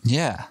crazy.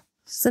 Yeah.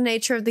 It's the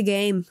nature of the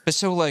game. But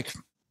so, like,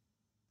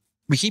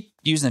 we keep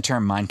using the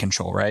term mind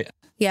control, right?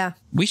 Yeah.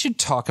 We should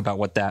talk about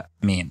what that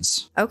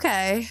means.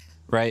 Okay.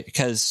 Right?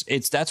 Because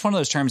that's one of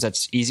those terms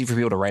that's easy for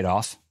people to write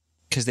off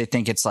because they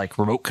think it's like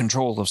remote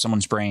control of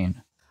someone's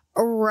brain.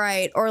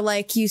 Right. Or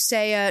like you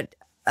say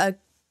a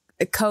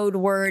code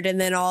word and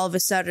then all of a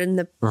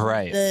sudden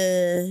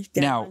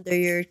now under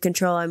your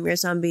control, I'm your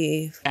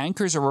zombie.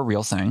 Anchors are a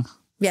real thing.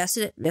 Yes,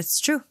 that's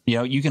true. You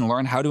know, you can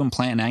learn how to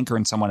implant an anchor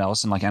in someone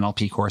else in like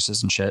NLP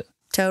courses and shit.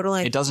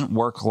 Totally. It doesn't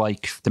work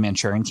like the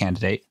Manchurian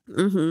Candidate.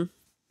 Mm-hmm.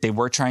 They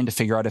were trying to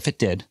figure out if it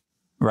did,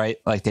 right?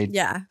 Like they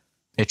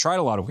tried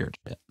a lot of weird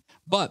shit.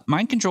 But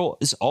mind control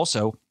is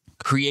also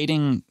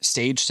creating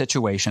stage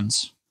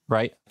situations,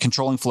 right?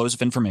 Controlling flows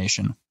of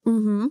information,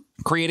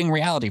 creating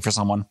reality for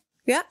someone.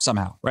 Yeah.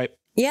 Somehow, right?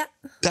 Yeah.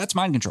 That's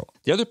mind control.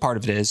 The other part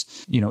of it is,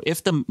 you know,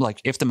 if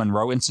the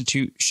Monroe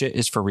Institute shit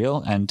is for real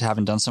and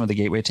having done some of the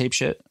Gateway tape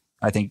shit,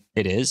 I think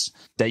it is,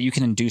 that you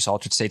can induce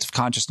altered states of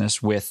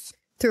consciousness with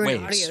through waves.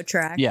 An audio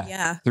track.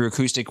 Yeah. Through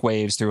acoustic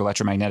waves, through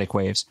electromagnetic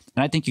waves.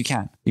 And I think you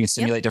can. You can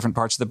stimulate different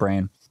parts of the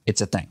brain.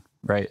 It's a thing,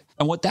 right?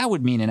 And what that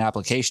would mean in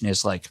application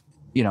is like,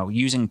 you know,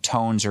 using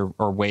tones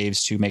or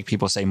waves to make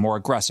people say more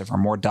aggressive or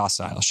more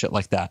docile, shit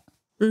like that.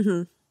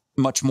 Mm-hmm.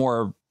 Much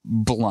more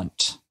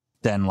blunt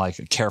than like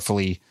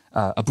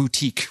a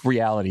boutique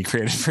reality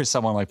created for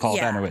someone like Paul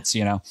Bennewitz,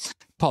 you know.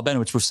 Paul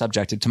Bennewitz was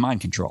subjected to mind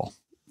control,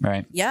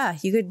 right? Yeah,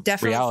 you could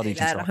definitely reality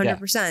say that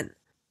 100%. Yeah.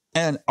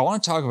 And I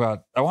wanted to talk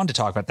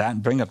about that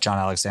and bring up John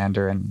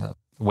Alexander and the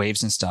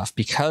waves and stuff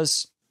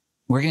because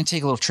we're going to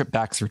take a little trip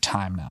back through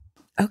time now.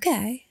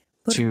 Okay.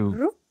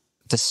 To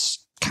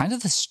this kind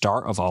of the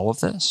start of all of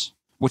this,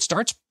 which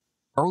starts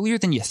earlier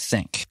than you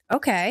think.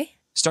 Okay.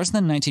 Starts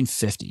in the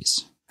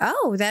 1950s.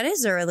 Oh, that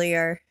is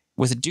earlier.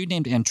 With a dude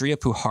named Andrija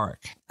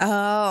Puharich.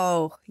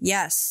 Oh,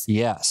 yes.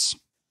 Yes.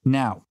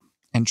 Now,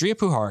 Andrija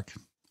Puharich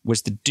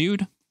was the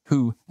dude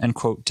who, end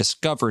quote,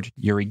 discovered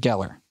Uri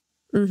Geller,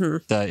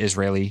 the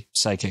Israeli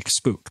psychic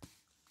spook.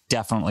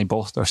 Definitely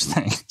both those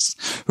things.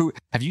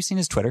 Have you seen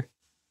his Twitter?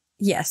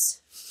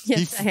 Yes.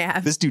 Yes, I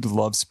have. This dude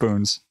loves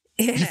spoons.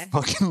 He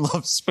fucking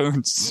loves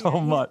spoons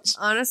so much.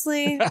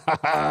 Honestly,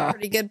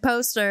 pretty good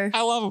poster.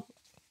 I love him.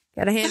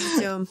 Gotta hand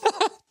it to him.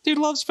 Dude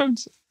loves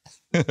spoons.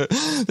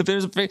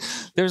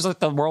 There's like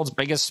the world's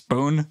biggest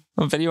spoon,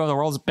 a video of the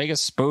world's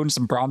biggest spoon,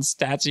 some bronze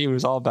statue. It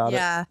was all about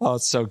it. Oh,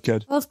 it's so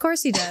good. Well, of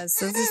course he does.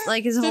 This is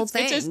like his whole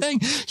thing. It's his thing.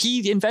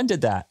 He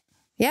invented that.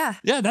 Yeah.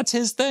 Yeah, that's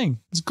his thing.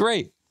 It's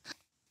great.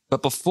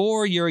 But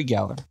before Uri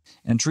Geller,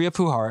 Andrea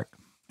Puharich,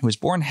 who was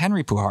born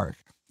Henry Puharich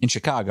in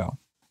Chicago,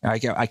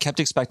 I kept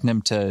expecting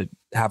him to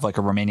have like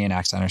a Romanian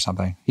accent or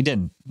something. He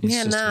didn't.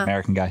 He's just an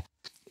American guy.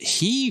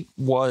 He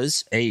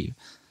was a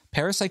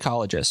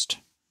parapsychologist,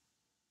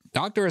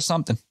 doctor or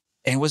something,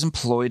 and was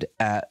employed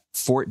at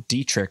Fort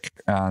Detrick,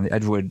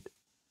 the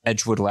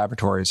Edgewood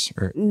Laboratories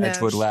or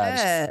Edgewood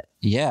Labs.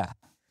 Yeah.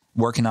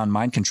 Working on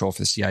mind control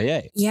for the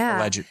CIA. Yeah.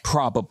 Alleged,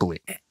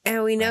 probably.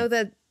 And we know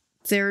that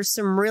there's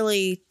some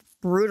really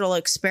brutal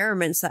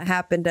experiments that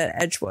happened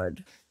at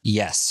Edgewood.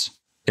 Yes.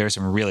 There's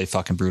some really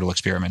fucking brutal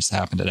experiments that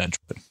happened at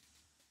Edgewood.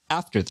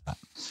 After that,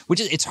 which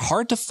is, it's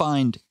hard to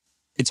find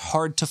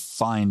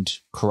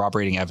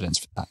corroborating evidence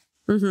for that.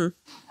 Mm-hmm.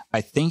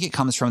 I think it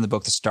comes from the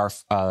book, the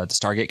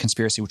Stargate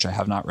Conspiracy, which I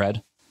have not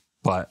read,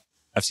 but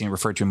I've seen it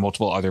referred to in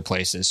multiple other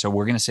places. So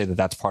we're going to say that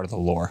that's part of the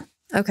lore.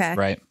 Okay.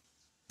 Right.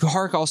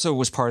 Puharich also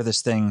was part of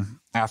this thing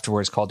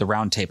afterwards called the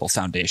Round Table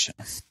Foundation,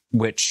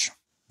 which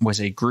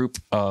was a group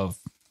of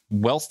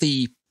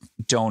wealthy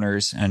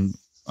donors and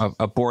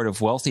a board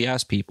of wealthy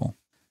ass people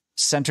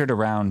centered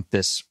around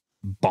this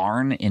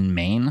barn in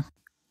Maine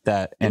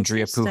that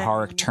Andrea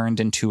Puharich turned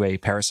into a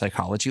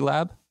parapsychology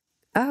lab.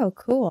 Oh,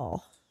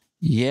 cool.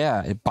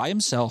 Yeah, by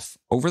himself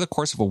over the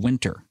course of a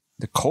winter.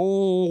 The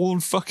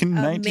cold fucking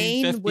 1950s.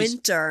 Maine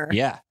winter.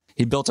 Yeah,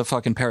 he built a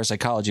fucking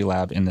parapsychology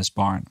lab in this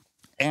barn.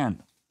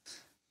 And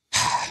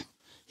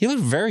he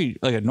looked very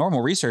like a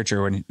normal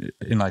researcher in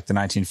like the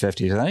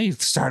 1950s. And then he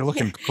started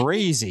looking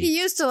crazy. He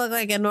used to look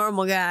like a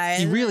normal guy.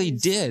 He really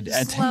did.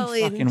 And then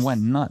he fucking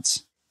went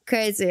nuts.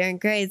 Crazier and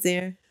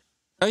crazier.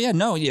 Oh, yeah.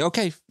 No.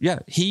 Okay. Yeah.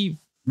 Okay.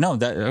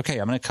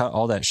 I'm going to cut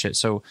all that shit.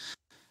 So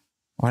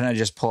why don't I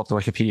just pull up the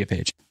Wikipedia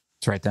page?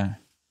 It's right there.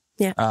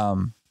 Yeah.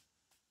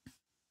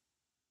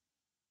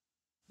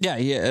 Yeah.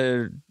 He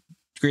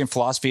degree in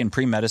philosophy and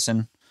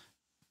pre-medicine,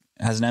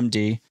 has an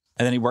MD.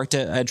 And then he worked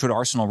at Edgewood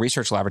Arsenal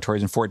Research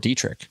Laboratories in Fort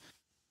Detrick,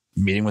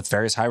 meeting with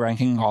various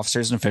high-ranking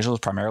officers and officials,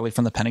 primarily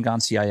from the Pentagon,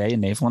 CIA,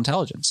 and Naval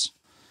Intelligence.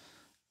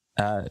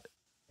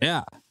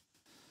 Yeah.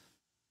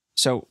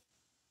 So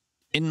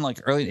in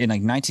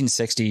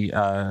 1960,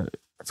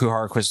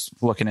 Puharich was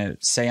looking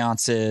at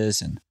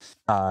seances and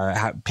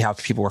how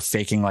people were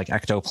faking like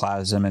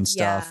ectoplasm and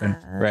stuff. Yeah.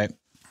 And right.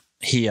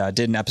 He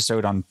did an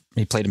episode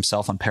he played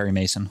himself on Perry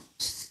Mason.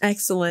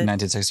 Excellent. In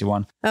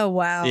 1961. Oh,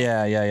 wow.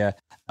 Yeah.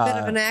 Bit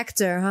of an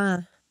actor, huh?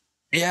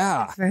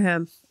 Yeah. Good for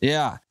him.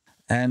 Yeah.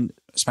 And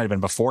this might have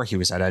been before he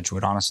was at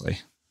Edgewood, honestly.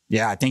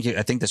 Yeah, I think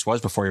this was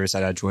before he was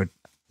at Edgewood.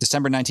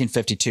 December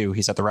 1952,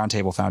 he's at the Round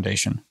Table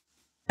Foundation.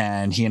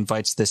 And he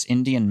invites this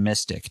Indian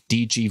mystic,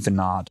 D.G.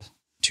 Vinod,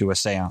 to a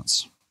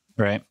seance,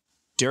 right?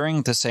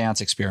 During the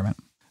seance experiment,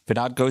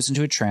 Vinod goes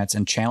into a trance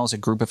and channels a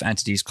group of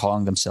entities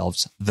calling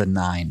themselves the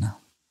Nine,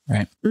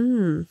 right?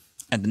 Mm.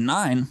 And the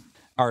Nine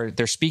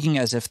they're speaking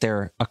as if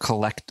they're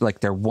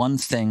they're one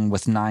thing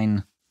with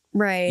 9,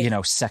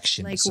 right?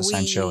 Sections, like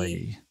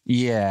essentially.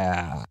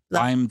 Yeah.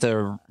 I'm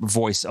the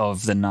voice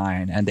of the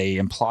 9, and they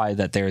imply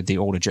that they're the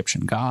old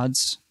Egyptian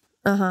gods.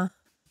 Uh-huh.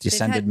 The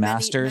Ascended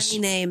Masters.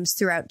 Many names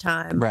throughout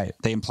time. Right.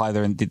 They imply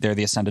they're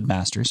the Ascended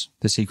Masters,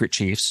 the secret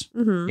chiefs.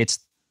 Mm-hmm.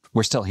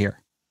 We're still here.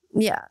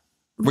 Yeah.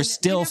 We're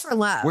still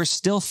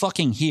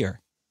fucking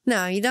here.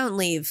 No, you don't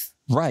leave.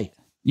 Right.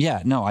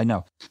 Yeah, no, I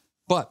know.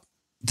 But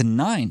the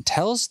 9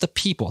 tells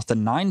the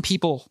 9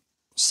 people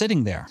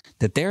sitting there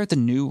that they're the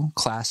new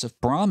class of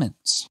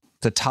Brahmins,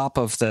 the top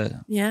of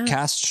the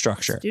caste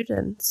structure.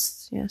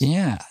 Students, yes.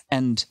 Yeah,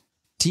 and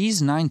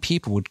these 9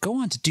 people would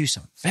go on to do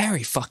some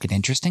very fucking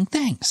interesting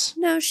things.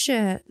 No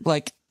shit.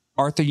 Like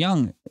Arthur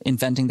Young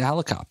inventing the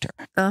helicopter,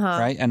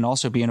 right? And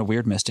also being a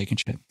weird mystic and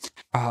shit.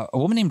 A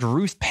woman named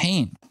Ruth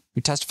Payne,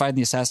 who testified in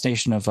the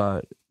assassination of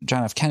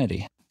John F.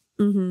 Kennedy,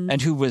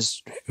 and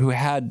who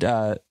had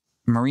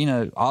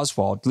Marina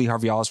Oswald, Lee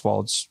Harvey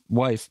Oswald's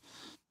wife,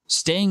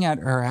 staying at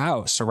her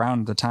house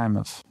around the time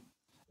of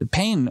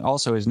Paine.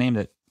 Also, his name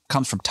that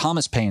comes from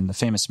Thomas Paine, the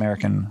famous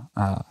American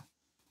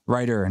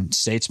writer and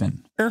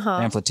statesman,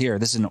 pamphleteer.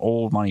 This is an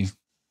old money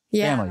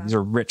family. These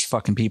are rich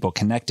fucking people,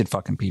 connected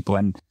fucking people.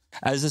 And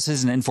as this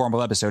is an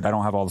informal episode, I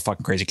don't have all the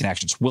fucking crazy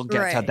connections. We'll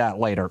get to that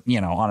later,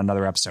 on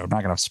another episode. I'm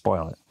not going to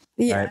spoil it.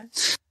 Yeah.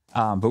 Right?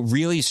 But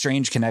really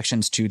strange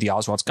connections to the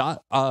Oswalds.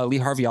 Got Lee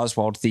Harvey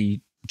Oswald the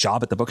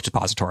job at the book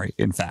depository,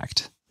 in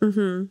fact.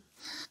 Mm-hmm.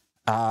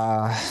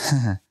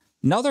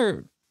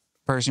 Another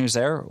person who's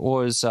there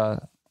was one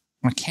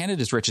of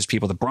Canada's richest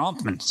people, the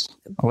Bronfmans.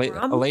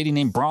 A lady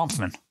named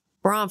Bronfman.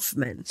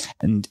 Bronfman.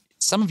 And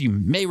some of you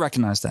may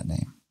recognize that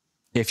name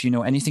if you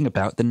know anything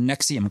about the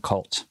Nexium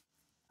cult.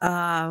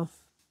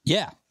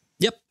 Yeah.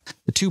 Yep.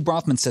 The 2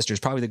 Bronfman sisters,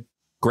 probably the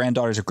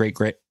granddaughters or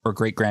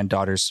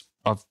great-granddaughters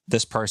of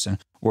this person,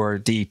 were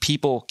the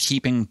people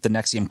keeping the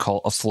Nexium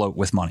cult afloat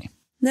with money.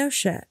 No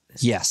shit.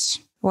 Yes.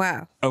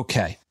 Wow.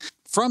 Okay.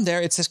 from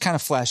there, it's this kind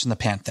of flash in the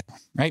pan thing,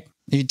 right?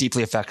 He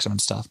deeply affects him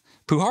and stuff.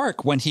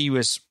 Puharich, when he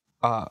was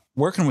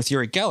working with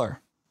Uri Geller,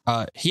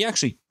 he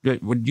actually,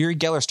 when Uri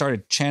Geller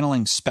started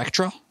channeling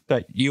Spectra,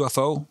 that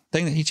UFO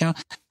thing that he channeled,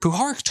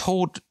 Puharich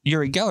told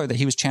Uri Geller that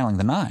he was channeling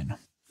the Nine,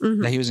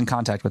 that he was in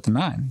contact with the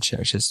Nine,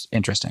 which is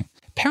interesting.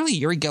 Apparently,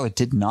 Uri Geller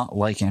did not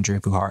like Andrea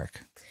Puharich.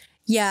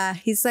 Yeah,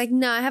 he's like,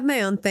 no, I have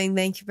my own thing.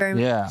 Thank you very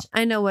much. Yeah.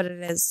 I know what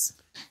it is.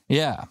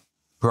 Yeah.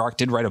 Puharich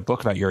did write a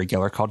book about Uri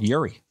Geller called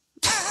Yuri.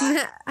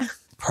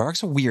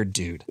 Puharich's a weird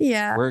dude.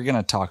 Yeah. We're going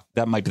to talk.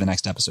 That might be the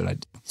next episode I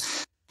do.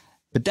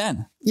 But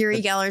then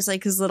Uri Geller's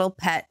like his little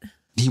pet.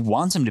 He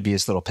wants him to be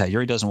his little pet.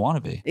 Yuri doesn't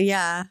want to be.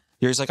 Yeah.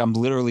 Yuri's like, I'm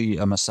literally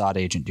a Mossad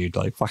agent, dude.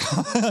 Like, fuck.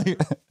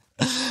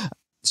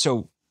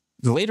 So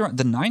later on,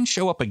 the Nine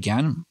show up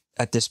again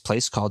at this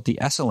place called the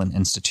Esalen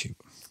Institute.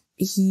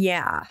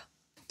 Yeah.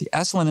 The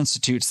Esalen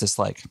Institute's this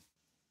like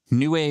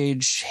new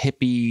age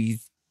hippie,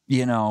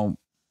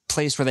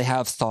 place where they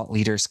have thought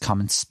leaders come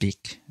and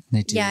speak. And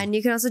they do. Yeah, and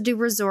you can also do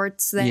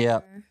resorts there. Yeah.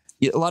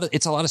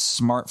 It's a lot of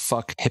smart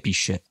fuck hippie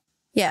shit.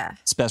 Yeah.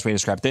 It's the best way to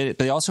describe it.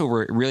 They also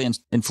were really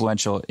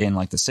influential in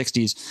like the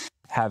 60s,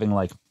 having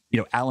like,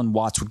 Alan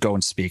Watts would go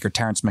and speak, or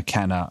Terrence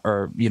McKenna,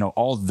 or,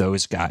 all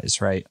those guys,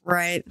 right?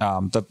 Right.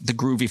 The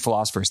groovy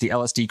philosophers, the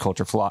LSD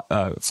culture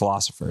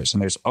philosophers.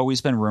 And there's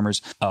always been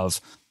rumors of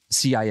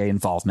CIA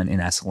involvement in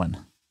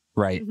Esalen,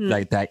 right? Mm-hmm.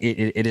 Like that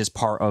it is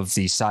part of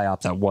the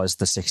psy-op that was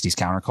the 60s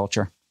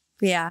counterculture.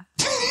 Yeah.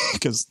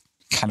 Because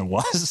it kind of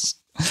was.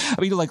 I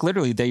mean, like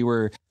literally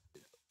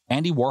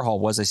Andy Warhol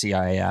was a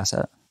CIA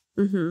asset.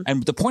 Mm-hmm.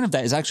 And the point of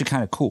that is actually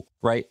kind of cool,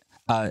 right?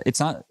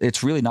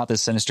 It's really not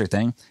this sinister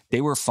thing.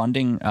 They were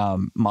funding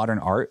modern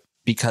art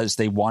because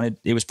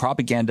it was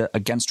propaganda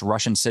against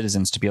Russian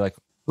citizens to be like,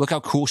 look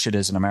how cool shit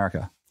is in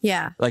America.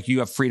 Yeah. Like you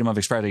have freedom of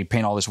expression. You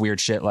paint all this weird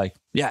shit. Like,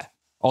 yeah,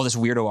 all this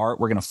weirdo art.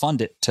 We're going to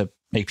fund it to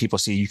make people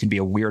see you can be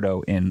a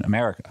weirdo in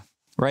America,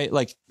 right?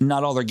 Like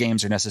not all their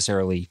games are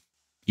necessarily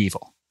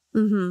evil.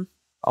 Mm-hmm.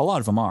 A lot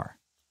of them are.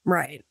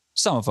 Right.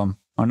 Some of them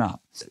are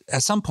not.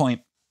 At some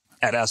point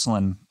at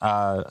Esalen,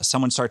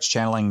 someone starts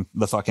channeling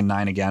the fucking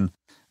Nine again.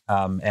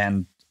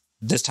 And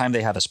this time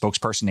they have a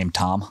spokesperson named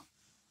Tom.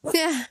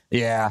 Yeah.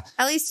 Yeah.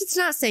 At least it's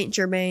not Saint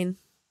Germain.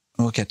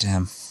 We'll get to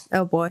him.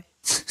 Oh boy.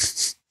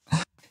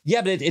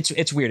 Yeah, but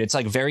it's weird. It's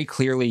like very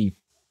clearly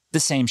the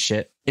same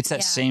shit. It's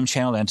that same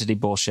channeled entity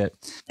bullshit.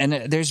 And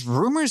there's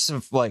rumors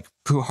of like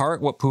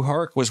what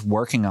Puharich was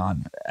working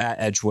on at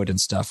Edgewood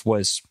and stuff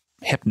was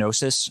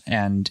hypnosis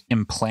and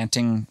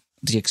implanting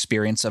the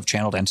experience of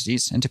channeled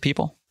entities into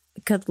people.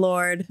 Good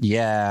Lord.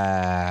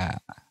 Yeah.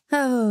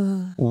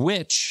 Oh.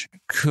 Which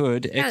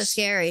could... Kind of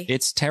scary.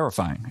 It's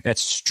terrifying.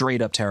 It's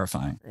straight up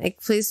terrifying.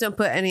 Like, please don't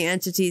put any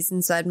entities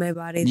inside my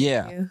body.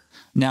 Yeah.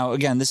 Now,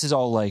 again, this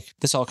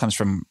all comes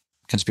from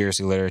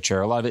conspiracy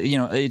literature. A lot of it,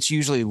 it's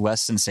usually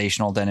less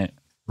sensational than it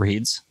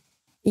reads.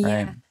 Yeah.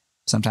 Right?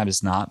 Sometimes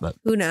it's not, but...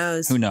 Who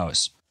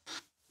knows?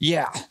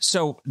 Yeah.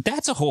 So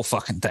that's a whole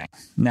fucking thing.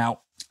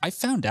 Now, I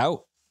found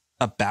out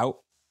about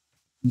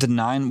the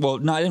Nine. Well,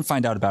 no, I didn't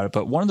find out about it,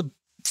 but one of the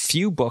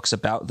few books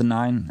about the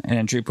Nine and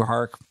Andrea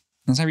Puharich,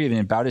 it's not even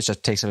about it, it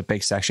just takes up a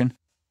big section,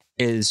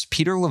 is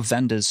Peter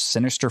Levenda's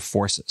Sinister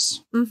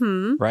Forces,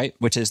 right?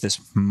 Which is this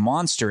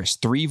monstrous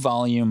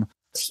 3-volume,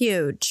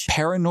 huge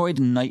paranoid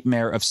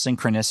nightmare of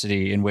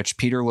synchronicity in which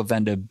Peter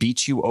Levenda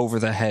beats you over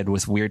the head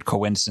with weird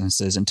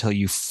coincidences until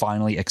you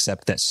finally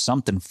accept that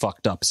something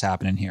fucked up is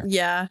happening here.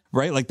 Yeah.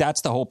 Right? Like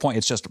that's the whole point.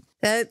 It's just...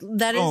 That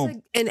is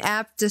an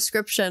apt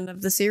description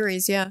of the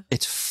series, yeah.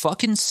 It's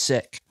fucking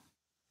sick.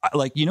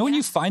 Like, when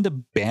you find a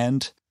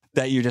band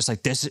that you're just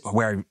like, this is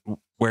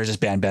where's this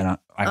band been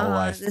my whole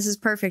life? This is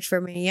perfect for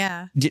me.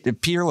 Yeah.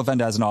 Peter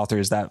Levenda as an author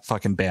is that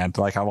fucking band.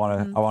 Like I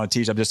want to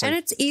teach. I'm just like,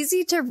 and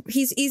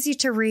he's easy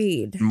to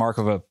read. Mark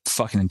of a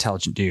fucking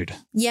intelligent dude.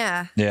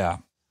 Yeah. Yeah.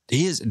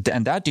 He is.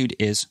 And that dude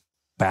is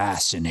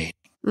fascinating.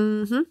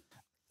 Mm-hmm.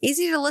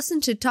 Easy to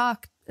listen to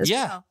talk.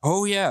 Well.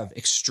 Oh yeah.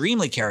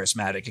 Extremely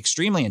charismatic,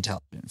 extremely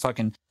intelligent.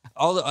 Fucking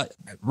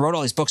wrote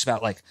all these books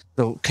about like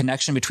the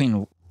connection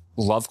between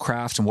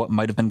Lovecraft and what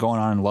might have been going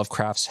on in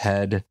Lovecraft's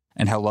head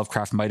and how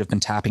Lovecraft might have been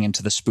tapping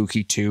into the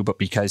spooky too, but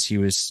because he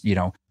was,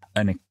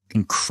 an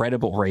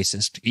incredible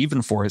racist,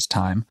 even for his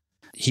time,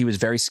 he was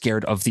very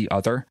scared of the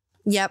other.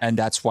 Yep. And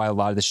that's why a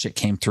lot of this shit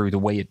came through the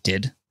way it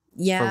did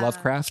for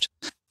Lovecraft.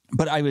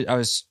 But I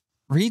was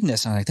reading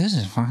this and I'm like, this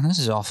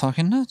is all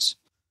fucking nuts.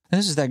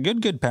 This is that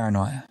good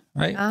paranoia,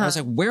 right? I was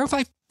like, where have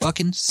I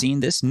fucking seen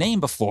this name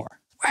before?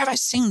 Where have I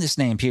seen this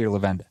name, Peter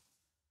Levenda?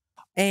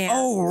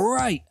 Oh,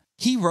 right.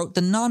 He wrote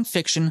the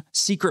nonfiction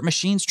Secret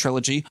Machines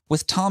trilogy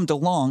with Tom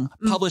DeLonge,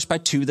 published by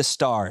To the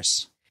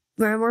Stars.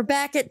 And we're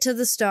back at To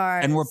the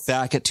Stars. And we're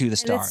back at To the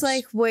Stars. And it's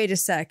like, wait a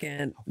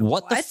second.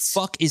 What the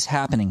fuck is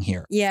happening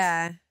here?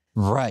 Yeah.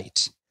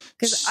 Right.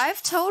 Because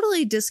I've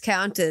totally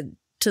discounted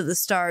To the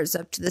Stars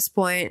up to this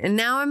point, and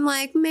now I'm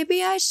like,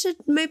 maybe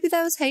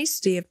that was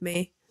hasty of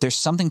me. There's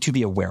something to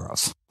be aware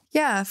of.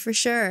 Yeah, for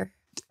sure.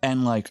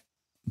 And like,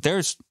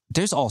 there's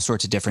all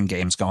sorts of different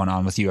games going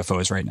on with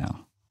UFOs right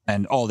now.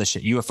 and all this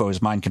shit,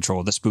 UFOs, mind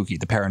control, the spooky,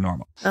 the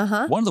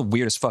paranormal. One of the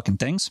weirdest fucking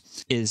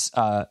things is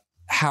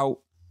how,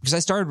 because I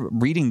started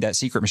reading that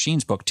Secret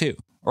Machines book too,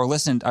 or I'm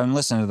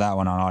listening to that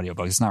one on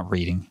audiobook. It's not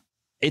reading.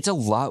 It's a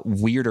lot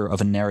weirder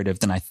of a narrative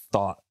than I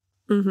thought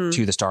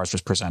To the Stars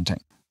was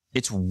presenting.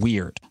 It's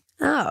weird.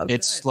 Oh,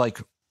 it's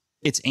like,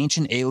 it's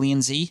ancient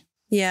alien-y.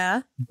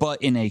 Yeah.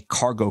 But in a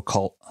cargo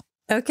cult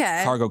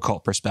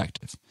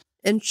perspective.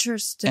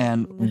 Interesting.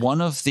 And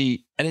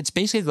and it's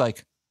basically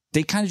like,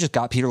 they kind of just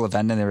got Peter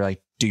Levenda and they were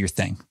like, do your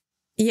thing.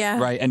 Yeah.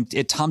 Right. And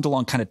Tom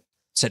DeLonge kind of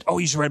said, oh,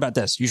 you should write about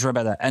this. You should write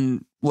about that.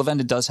 And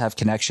Levenda does have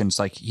connections.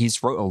 Like,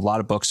 he's wrote a lot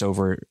of books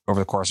over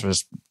the course of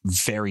his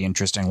very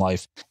interesting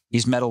life.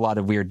 He's met a lot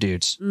of weird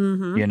dudes,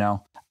 you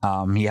know,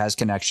 he has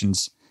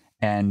connections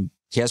and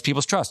he has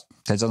people's trust.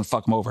 That doesn't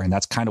fuck him over. And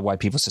that's kind of why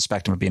people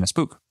suspect him of being a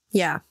spook.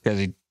 Yeah. Because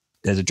he,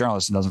 as a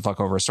journalist, he doesn't fuck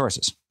over his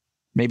sources.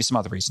 Maybe some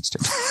other reasons too.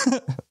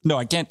 No,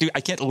 I can't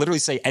literally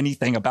say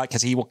anything about,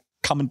 because he will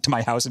come into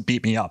my house and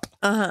beat me up.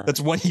 That's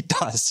what he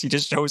does. He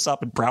just shows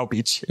up and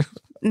browbeats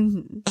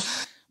you.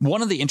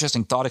 One of the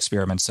interesting thought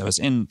experiments that was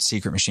in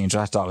Secret Machines,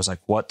 I thought was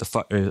like, what the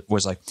fuck,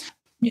 was like,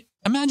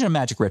 imagine a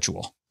magic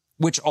ritual,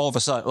 which all of a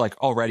sudden, like,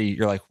 already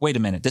you're like, wait a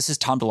minute, this is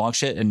Tom DeLonge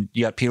shit, and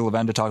you got Peter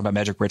Levenda talking about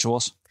magic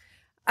rituals.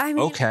 I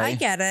mean, okay, I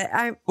get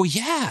it. Well,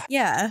 yeah.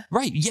 Yeah.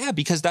 Right. Yeah.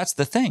 Because that's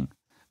the thing.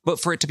 But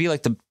for it to be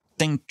like the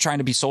thing trying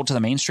to be sold to the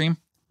mainstream.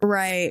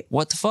 Right.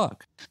 What the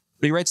fuck?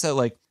 But he writes that,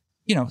 like,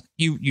 you know,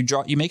 you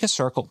make a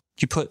circle,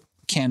 you put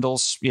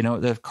candles, you know,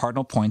 the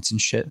cardinal points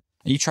and shit, and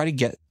you try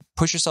to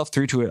push yourself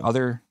through to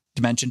another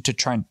dimension to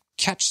try and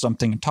catch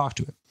something and talk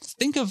to it.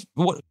 Think of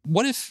what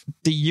if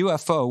the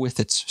UFO with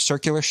its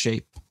circular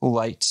shape,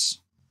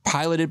 lights,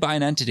 piloted by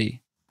an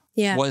entity,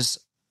 was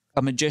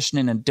a magician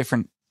in a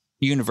different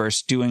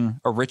universe doing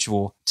a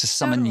ritual to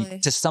summon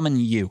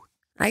you.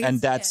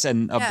 And that's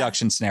an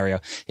abduction scenario.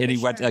 And he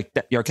went like,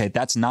 okay,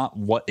 that's not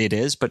what it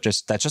is, but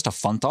that's just a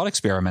fun thought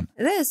experiment.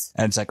 It is.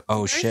 And it's like,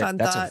 oh shit,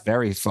 that's a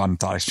very fun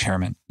thought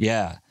experiment.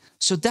 Yeah.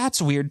 So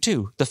that's weird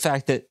too. The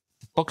fact that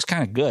the book's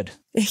kind of good.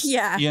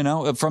 Yeah. You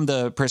know, from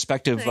the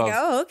perspective of,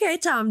 oh, okay,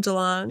 Tom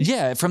DeLonge.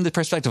 Yeah. From the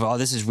perspective of, oh,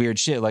 this is weird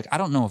shit. Like, I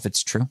don't know if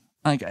it's true.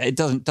 Like, it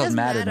doesn't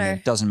matter to me.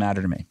 It doesn't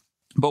matter to me.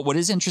 But what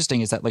is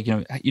interesting is that, like,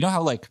 you know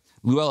how like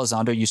Lou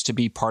Elizondo used to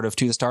be part of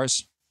To the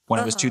Stars when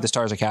it was To the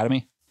Stars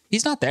Academy?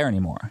 He's not there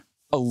anymore.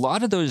 A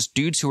lot of those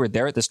dudes who were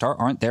there at the start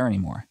aren't there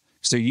anymore.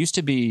 So there used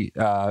to be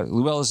Lou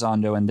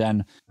Elizondo and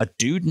then a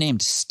dude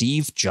named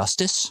Steve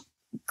Justice.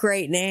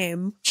 Great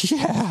name.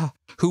 Yeah.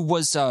 Who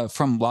was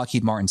from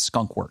Lockheed Martin's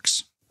Skunk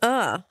Works.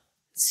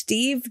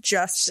 Steve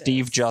Justice.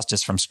 Steve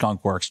Justice from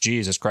Skunk Works.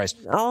 Jesus Christ.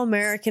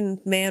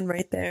 All-American man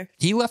right there.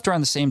 He left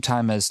around the same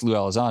time as Lou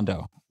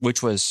Elizondo,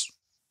 which was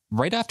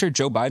right after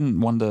Joe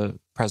Biden won the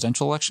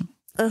presidential election.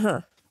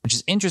 Which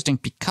is interesting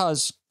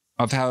because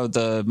of how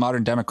the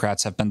modern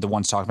Democrats have been the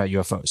ones talking about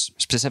UFOs.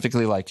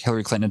 Specifically, like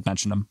Hillary Clinton had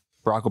mentioned them.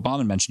 Barack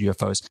Obama mentioned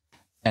UFOs.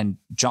 And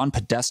John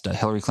Podesta,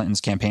 Hillary Clinton's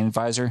campaign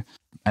advisor,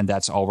 and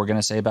that's all we're going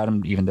to say about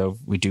him, even though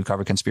we do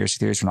cover conspiracy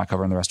theories. We're not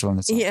covering the rest of them.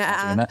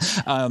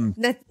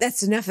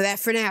 That's enough of that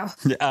for now.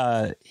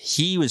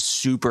 He is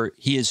super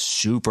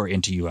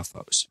into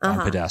UFOs, John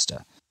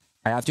Podesta.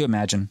 I have to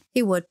imagine.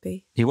 He would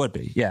be.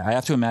 Yeah, I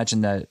have to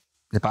imagine that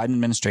the Biden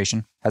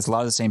administration has a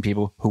lot of the same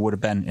people who would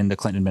have been in the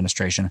Clinton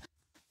administration.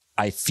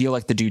 I feel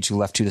like the dudes who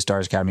left To the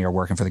Stars Academy are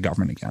working for the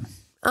government again.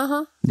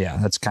 Yeah,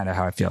 that's kind of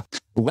how I feel.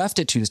 Left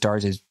at To the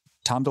Stars is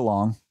Tom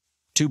DeLonge,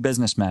 two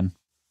businessmen,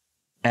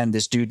 and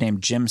this dude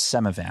named Jim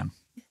Semivan.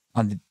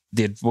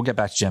 We'll get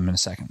back to Jim in a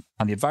second.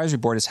 On the advisory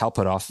board is Hal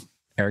Puthoff,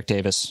 Eric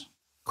Davis,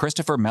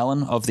 Christopher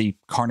Mellon of the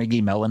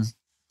Carnegie Mellon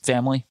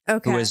family,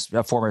 who is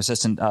a former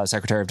assistant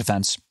secretary of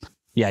defense.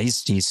 Yeah,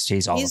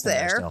 he's all he's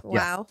there. Still.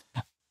 Wow.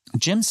 Yeah.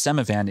 Jim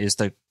Semivan is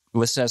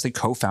listed as the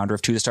co-founder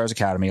of To the Stars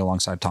Academy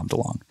alongside Tom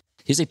DeLonge.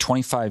 He's a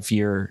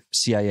 25-year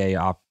CIA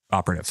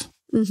operative,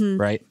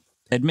 right?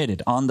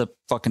 Admitted on the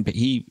fucking,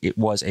 it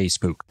was a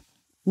spook.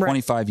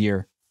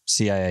 25-year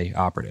CIA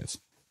operative.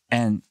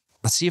 And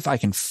let's see if I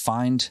can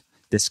find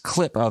this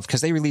clip of,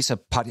 because they release a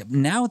podcast.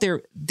 Now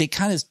they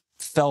kind of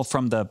fell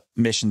from the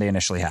mission they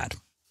initially had.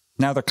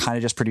 Now they're kind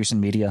of just producing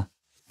media.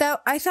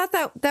 I thought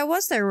that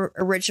was their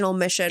original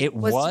mission. It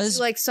was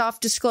like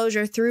soft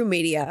disclosure through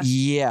media.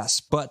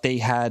 Yes, but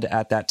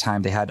at that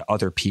time, they had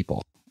other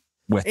people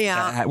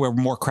were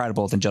more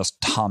credible than just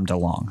Tom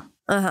DeLonge.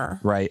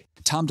 Right.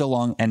 Tom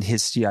DeLonge and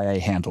his CIA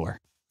handler.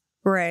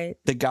 Right.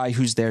 The guy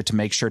who's there to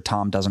make sure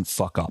Tom doesn't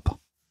fuck up.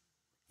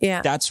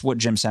 Yeah. That's what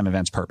Jim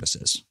Semivan's purpose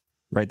is.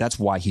 Right. That's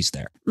why he's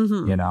there.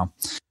 You know?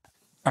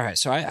 All right.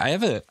 So I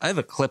have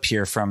a clip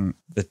here from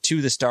the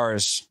To the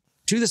Stars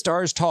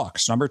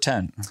Talks, number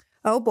 10.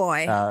 Oh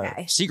boy.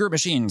 Okay. Secret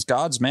Machines,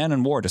 Gods, Man,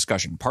 and War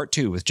discussion, part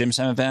 2 with Jim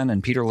Semivan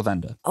and Peter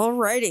Levenda.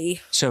 Alrighty.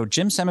 So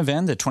Jim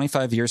Semivan, the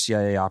 25-year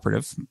CIA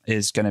operative,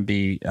 is going to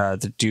be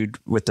the dude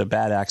with the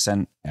bad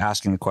accent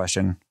asking the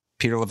question.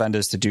 Peter Levenda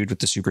is the dude with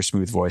the super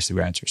smooth voice who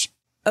answers.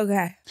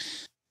 Okay.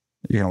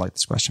 You're going to like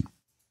this question.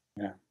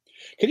 Yeah.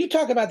 Can you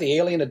talk about the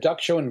alien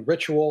abduction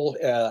ritual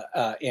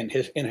in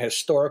a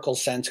historical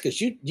sense?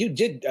 Because you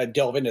did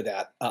delve into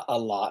that a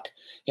lot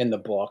in the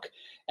book.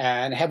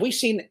 And have we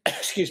seen,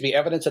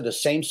 evidence of the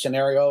same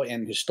scenario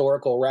in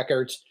historical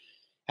records?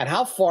 And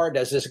how far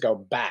does this go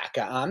back?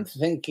 I'm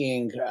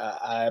thinking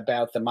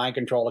about the mind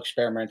control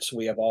experiments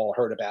we have all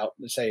heard about,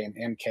 say in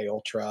MK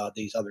Ultra,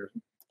 these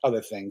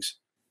other things.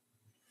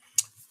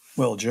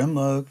 Well, Jim,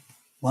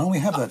 why don't we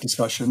have that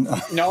discussion?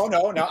 No.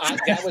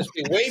 That was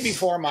way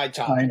before my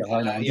time.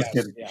 I know.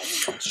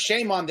 Yes.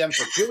 Shame on them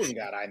for doing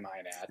that, I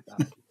might add.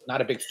 I'm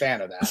not a big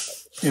fan of that.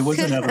 But. It was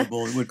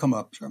inevitable. It would come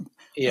up, Jim.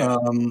 Yeah.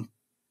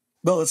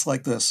 Well, it's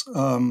like this.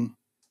 I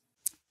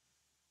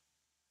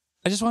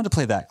just wanted to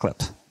play that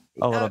clip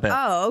a little bit.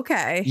 Oh,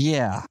 okay.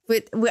 Yeah.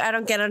 I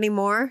don't get any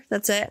more.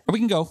 That's it. We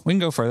can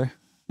go further.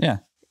 Yeah.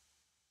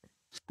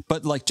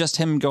 But like just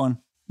him going,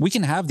 we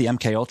can have the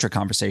MK Ultra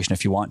conversation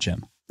if you want,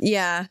 Jim.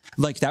 Yeah.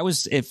 Like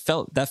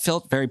that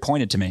felt very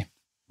pointed to me.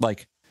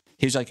 Like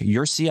he was like,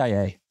 you're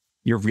CIA.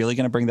 You're really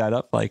going to bring that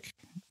up? Like,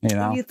 you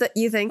know,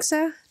 you think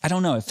so? I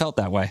don't know. It felt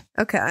that way.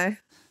 Okay.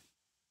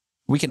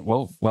 We can,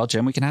 well,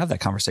 Jim, we can have that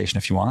conversation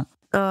if you want,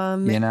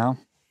 you know?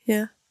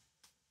 Yeah.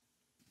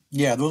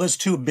 Yeah. Well, there's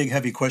two big,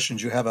 heavy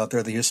questions you have out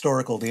there, the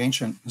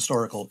ancient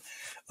historical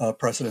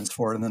precedents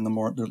for it, and then the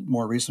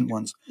more recent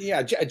ones.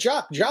 Yeah.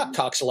 Jock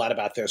talks a lot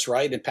about this,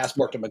 right? In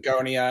Passport to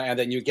Magonia. And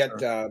then you get,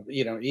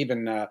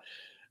 even,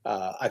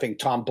 I think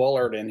Tom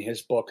Bullard in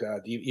his book,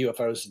 the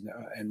UFOs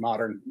and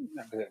modern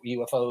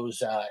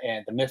UFOs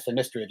and the myth and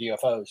mystery of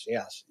UFOs.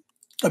 Yes.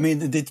 I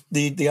mean,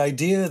 the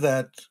idea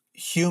that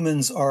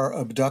humans are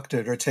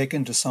abducted or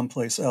taken to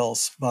someplace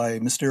else by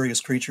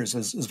mysterious creatures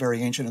is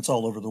very ancient. It's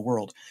all over the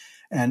world.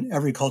 And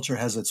every culture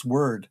has its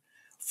word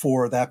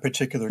for that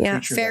particular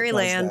creature.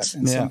 Fairyland.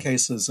 In some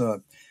cases,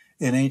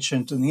 in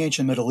the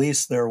ancient Middle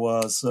East, there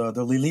was the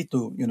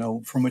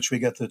Lilitu, from which we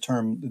get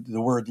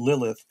the word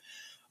Lilith,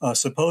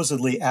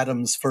 supposedly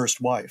Adam's first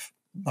wife,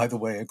 by the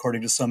way,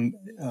 according to some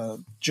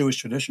Jewish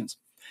traditions.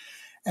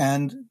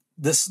 And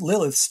this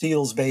Lilith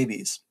steals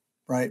babies,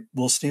 right?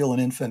 Will steal an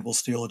infant, will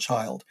steal a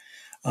child.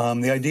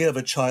 The idea of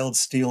a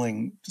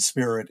child-stealing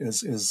spirit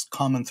is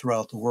common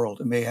throughout the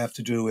world. It may have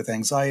to do with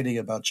anxiety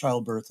about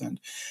childbirth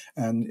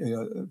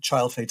and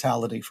child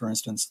fatality, for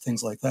instance,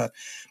 things like that.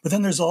 But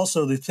then there's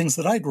also the things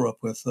that I grew up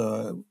with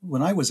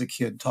when I was a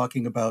kid,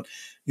 talking about,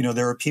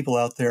 there are people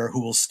out there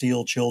who will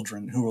steal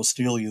children, who will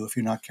steal you if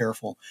you're not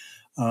careful.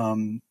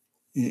 In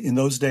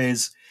those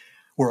days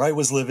where I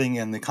was living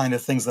and the kind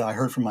of things that I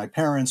heard from my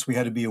parents, we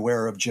had to be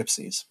aware of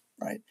gypsies,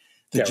 right?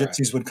 The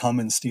gypsies would come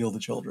and steal the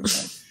children,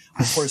 right?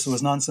 Of course, it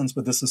was nonsense,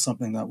 but this is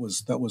something that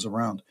was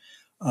around.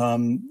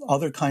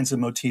 Other kinds of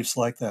motifs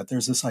like that.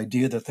 There's this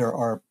idea that there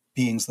are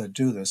beings that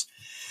do this.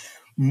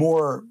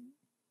 More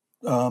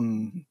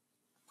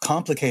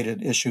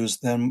complicated issues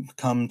then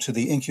come to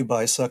the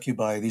incubi,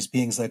 succubi, these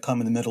beings that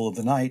come in the middle of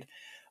the night.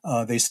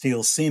 They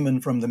steal semen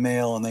from the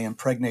male and they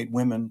impregnate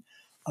women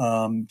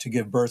to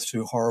give birth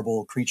to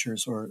horrible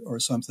creatures or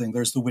something.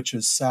 There's the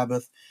witches'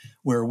 Sabbath,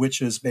 where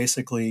witches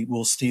basically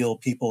will steal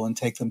people and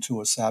take them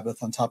to a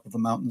Sabbath on top of a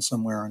mountain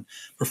somewhere and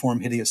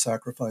perform hideous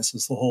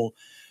sacrifices. The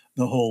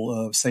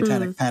whole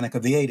satanic panic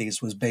of the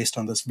 80s was based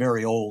on this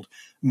very old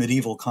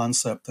medieval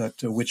concept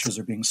that witches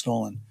are being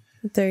stolen.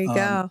 There you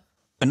go.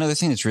 Another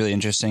thing that's really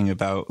interesting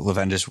about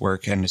Levenda's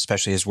work, and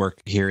especially his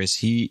work here,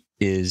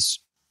 is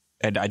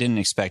and I didn't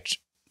expect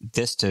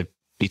this to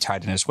be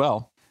tied in as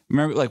well.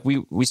 Remember, like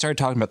we started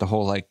talking about the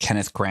whole like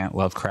Kenneth Grant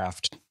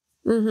Lovecraft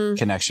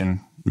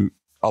connection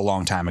a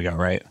long time ago,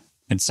 right?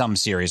 In some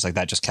series like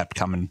that just kept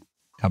coming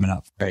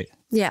up, right?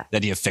 Yeah. The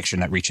idea of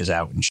fiction that reaches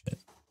out and shit.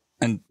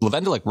 And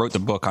Levenda like wrote the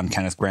book on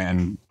Kenneth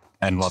Grant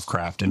and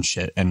Lovecraft and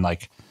shit. And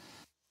like,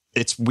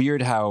 it's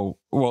weird how,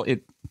 well,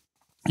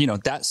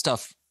 that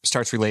stuff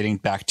starts relating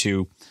back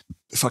to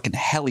fucking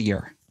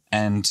Hellier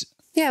and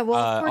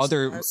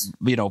other,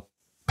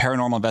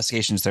 paranormal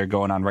investigations that are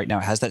going on right now.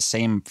 It has that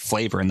same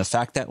flavor. And the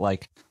fact that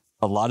like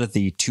a lot of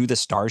the To the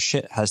Stars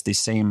shit has the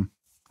same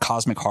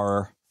cosmic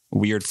horror,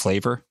 weird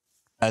flavor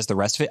as the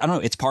rest of it. I don't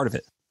know. It's part of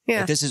it. Yeah.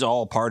 Like, this is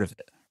all part of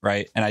it.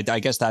 Right. And I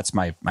guess that's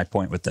my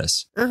point with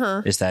this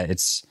is that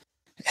it's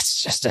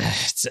just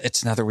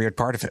it's another weird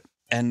part of it.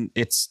 And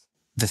it's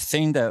the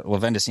thing that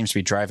Levenda seems to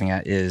be driving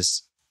at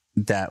is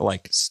that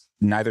like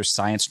neither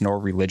science nor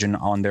religion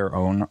on their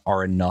own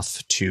are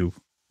enough to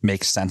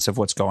make sense of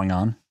what's going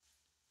on.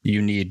 You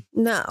need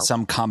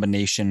some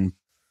combination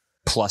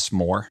plus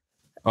more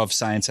of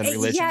science and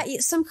religion. Yeah,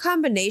 some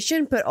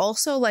combination, but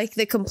also like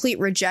the complete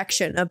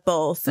rejection of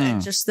both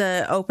and just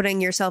the opening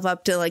yourself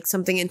up to like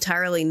something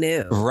entirely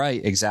new.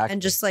 Right, exactly.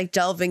 And just like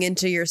delving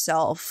into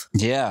yourself.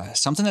 Yeah,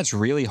 something that's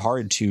really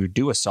hard to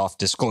do a soft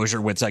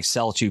disclosure with, like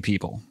sell to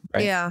people.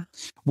 Right? Yeah.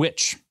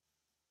 Which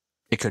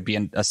it could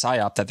be a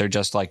psy-op that they're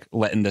just like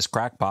letting this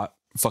crackpot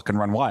fucking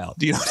run wild.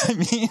 Do you know what I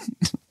mean?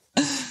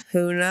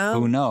 Who knows?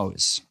 Who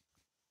knows?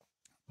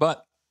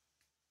 But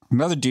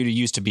another dude who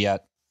used to be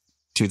at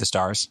To the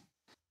Stars,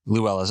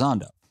 Lou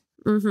Elizondo.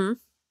 A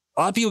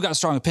lot of people got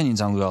strong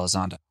opinions on Lou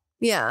Elizondo.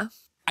 Yeah.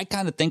 I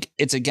kind of think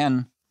it's,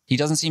 again, he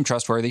doesn't seem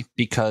trustworthy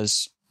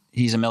because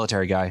he's a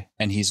military guy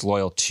and he's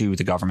loyal to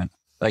the government.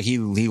 Like he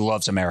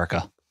loves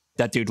America.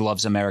 That dude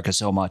loves America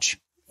so much.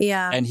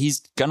 Yeah. And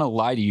he's going to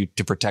lie to you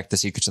to protect the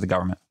secrets of the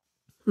government.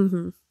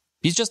 Mm-hmm.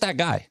 He's just that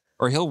guy.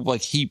 Or he'll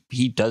like, he's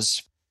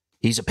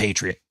a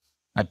patriot.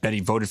 I bet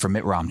he voted for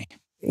Mitt Romney.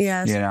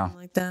 Yeah. Something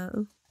like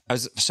that.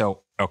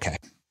 Okay.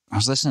 I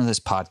was listening to this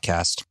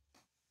podcast.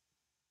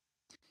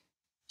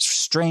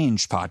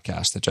 Strange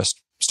podcast that just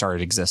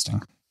started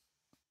existing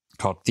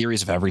called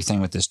Theories of Everything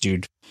with this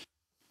dude,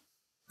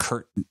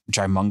 Kurt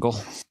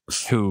Jaimungal,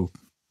 who,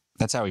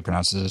 that's how he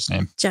pronounces his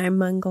name.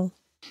 Jaimungal.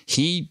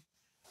 He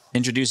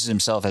introduces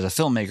himself as a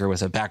filmmaker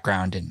with a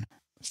background in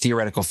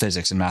theoretical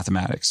physics and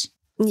mathematics.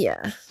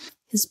 Yeah.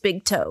 His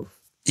big toe.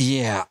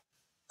 Yeah.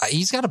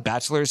 He's got a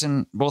bachelor's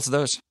in both of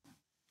those.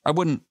 I'd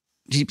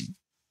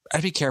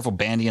be careful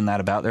bandying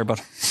that about there, but.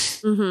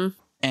 Mm-hmm.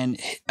 And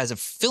as a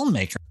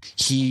filmmaker,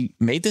 he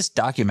made this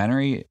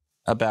documentary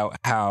about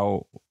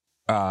how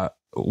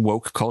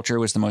woke culture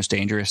was the most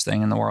dangerous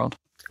thing in the world.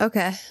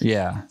 Okay.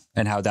 Yeah.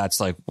 And how that's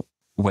like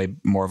way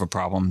more of a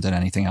problem than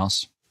anything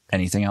else.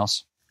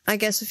 I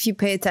guess if you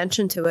pay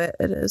attention to it,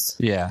 it is.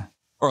 Yeah.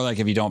 Or like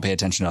if you don't pay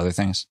attention to other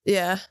things.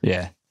 Yeah.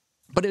 Yeah.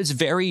 But it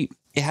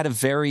had a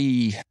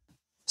very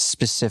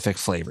specific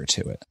flavor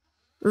to it.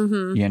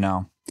 Mm-hmm. You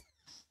know?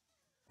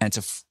 And it's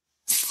a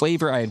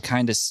flavor I had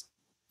kind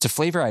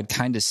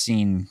of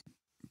seen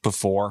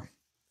before.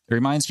 It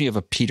reminds me of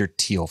a Peter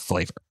Thiel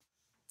flavor,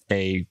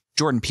 a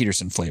Jordan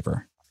Peterson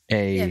flavor,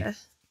 a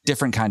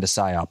different kind of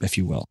psy-op, if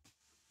you will.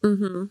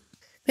 Mm-hmm.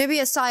 Maybe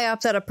a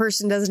psy-op that a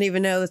person doesn't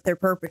even know that they're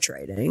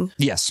perpetrating.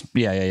 Yes.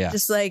 Yeah.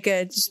 Just like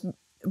just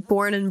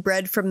born and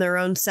bred from their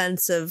own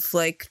sense of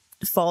like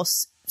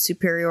false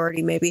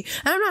superiority, maybe.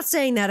 And I'm not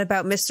saying that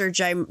about Mr.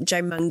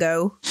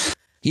 Jaimungo.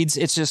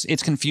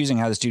 It's confusing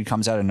how this dude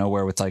comes out of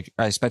nowhere with like,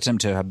 I expect him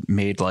to have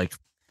made like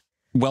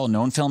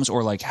well-known films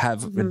or like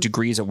have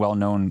degrees at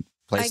well-known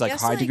places, like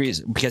high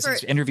degrees, because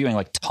he's interviewing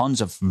like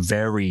tons of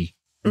very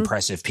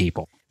impressive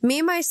people.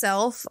 Me,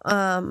 myself,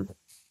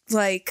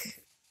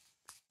 like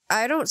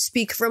I don't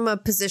speak from a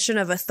position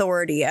of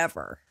authority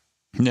ever.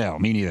 No,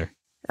 me neither.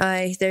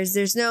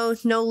 There's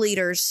no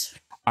leaders.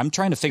 I'm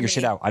trying to figure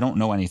shit out. I don't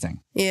know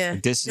anything. Yeah.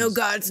 Like no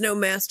gods, no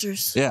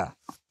masters. Yeah.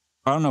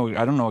 I don't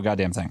know a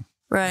goddamn thing.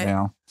 Right. You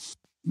know?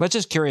 But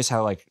just curious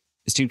how like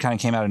this dude kind of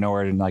came out of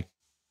nowhere and like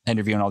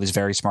interviewing all these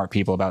very smart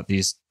people about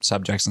these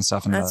subjects and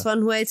stuff. And that's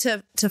one way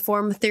to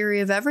form a theory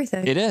of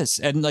everything. It is.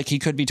 And like he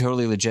could be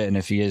totally legit, and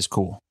if he is,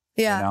 cool.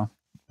 Yeah. You know?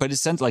 But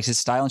his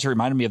style and shit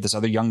reminded me of this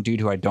other young dude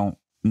who I don't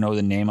know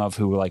the name of,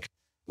 who like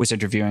was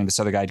interviewing this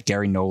other guy,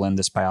 Gary Nolan,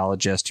 this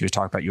biologist who was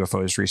talking about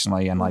UFOs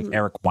recently, and like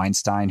Eric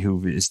Weinstein,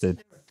 who is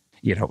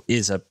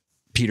is a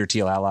Peter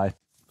Thiel ally.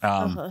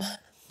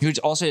 Who's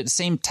also the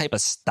same type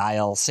of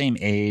style, same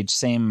age,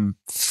 same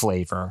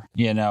flavor.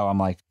 You know, I'm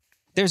like,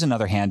 there's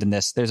another hand in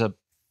this. There's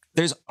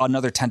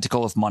another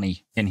tentacle of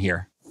money in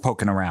here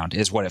poking around,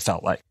 is what it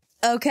felt like.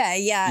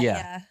 Okay,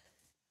 yeah.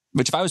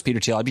 Which if I was Peter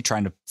Thiel, I'd be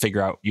trying to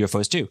figure out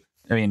UFOs too.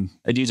 I mean,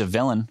 a dude's a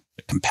villain,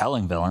 a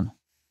compelling villain.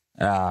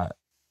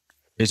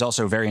 Is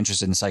also very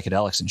interested in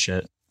psychedelics and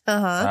shit.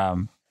 I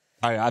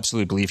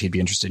absolutely believe he'd be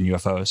interested in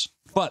UFOs.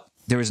 But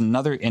there was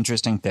another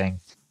interesting thing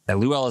that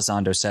Lou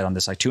Elizondo said on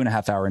this like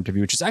 2.5 hour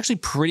interview, which is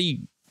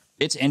actually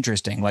it's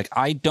interesting. Like,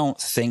 I don't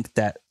think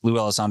that Lou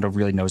Elizondo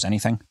really knows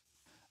anything.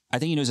 I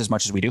think he knows as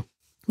much as we do.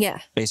 Yeah.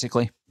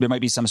 Basically. There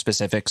might be some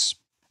specifics,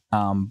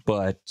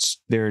 but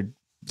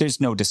there's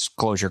no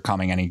disclosure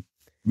coming any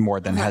more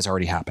than has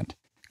already happened.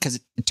 Because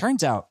it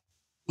turns out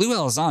Lou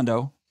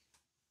Elizondo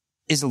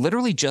is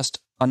literally just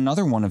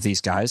another one of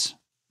these guys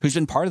who's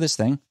been part of this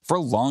thing for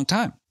a long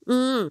time.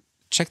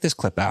 Check this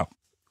clip out.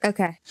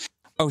 Okay.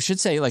 Oh, should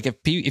say, like,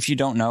 if you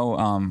don't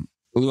know,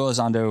 Lou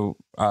Elizondo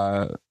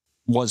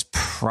was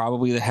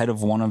probably the head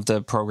of one of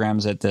the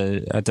programs at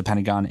the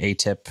Pentagon,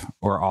 ATIP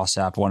or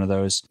OSAP, one of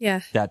those.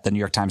 Yeah. That the New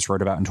York Times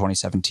wrote about in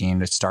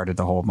 2017. It started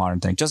the whole modern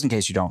thing. Just in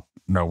case you don't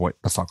know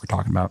what the fuck we're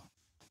talking about.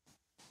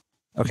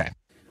 Okay.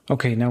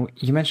 Now,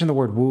 you mentioned the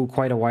word woo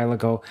quite a while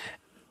ago,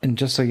 and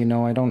just so you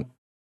know, I don't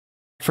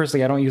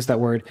use that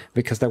word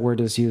because that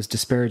word is used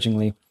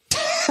disparagingly.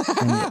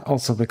 And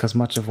also because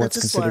much of what's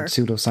considered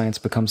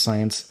pseudoscience becomes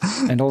science.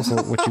 And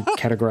also what you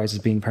categorize as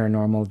being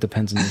paranormal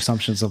depends on your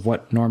assumptions of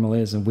what normal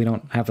is. And we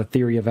don't have a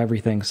theory of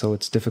everything, so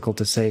it's difficult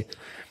to say.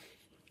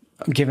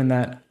 Given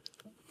that,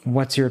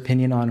 what's your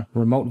opinion on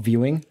remote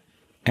viewing?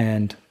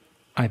 And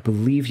I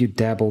believe you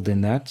dabbled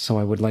in that, so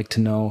I would like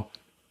to know,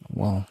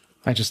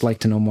 I'd just like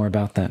to know more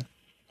about that.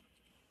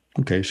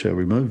 Okay, so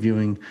remote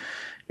viewing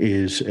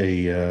is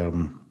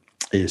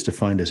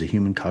defined as a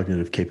human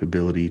cognitive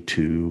capability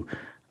to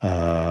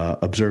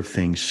observe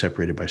things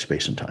separated by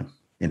space and time,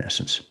 in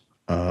essence.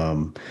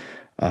 I'm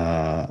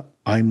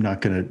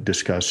not going to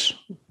discuss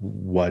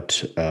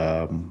what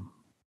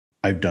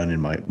I've done in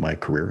my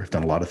career. I've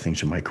done a lot of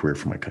things in my career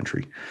for my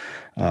country.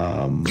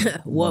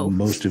 Whoa.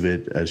 Most of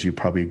it, as you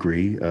probably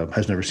agree,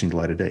 has never seen the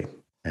light of day.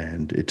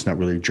 and it's not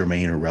really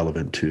germane or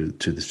relevant to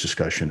this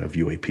discussion of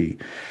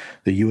UAP.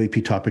 The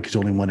UAP topic is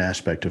only one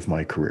aspect of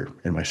my career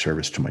and my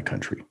service to my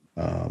country,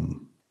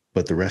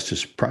 but the rest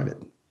is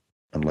private,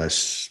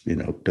 unless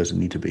doesn't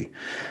need to be.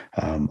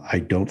 I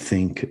don't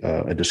think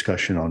a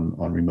discussion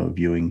on remote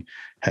viewing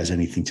has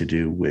anything to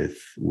do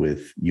with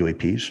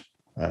UAPs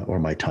or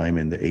my time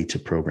in the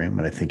ATIP program,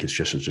 and I think it's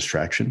just a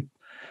distraction.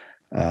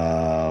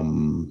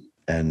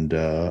 And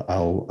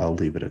I'll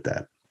leave it at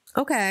that.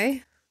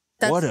 Okay.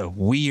 What a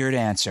weird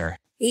answer.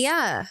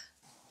 Yeah.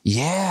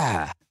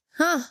 Yeah.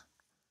 Huh.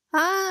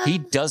 He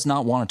does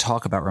not want to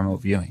talk about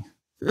remote viewing.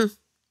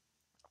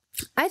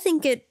 I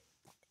think it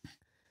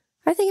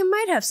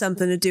might have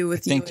something to do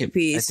with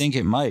UAPs. I think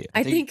it might.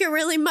 I think it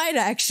really might,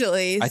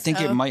 actually. I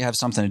think it might have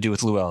something to do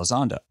with Lou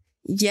Elizondo.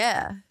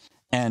 Yeah.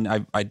 And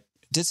I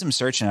did some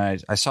search,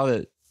 and I saw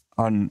that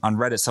on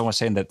Reddit, someone was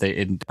saying that they,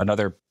 in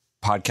another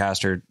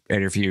podcast or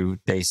interview,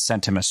 they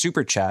sent him a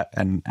super chat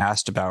and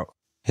asked about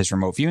his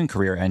remote viewing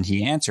career, and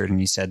he answered, and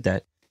he said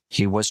that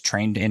he was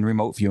trained in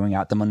remote viewing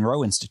at the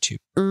Monroe Institute.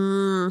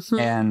 Mm-hmm.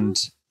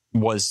 And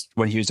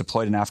when he was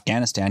deployed in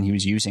Afghanistan, he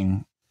was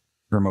using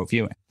remote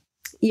viewing.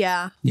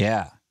 Yeah.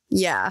 Yeah.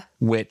 Yeah.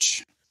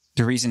 Which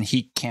the reason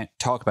he can't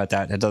talk about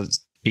that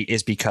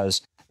is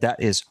because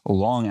that is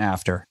long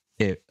after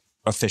it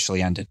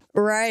officially ended.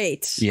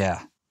 Right.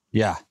 Yeah.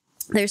 Yeah.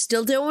 They're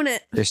still doing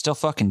it. They're still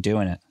fucking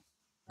doing it.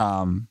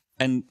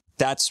 And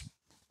that's,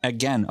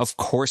 again, of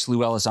course, Lou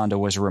Elizondo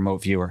was a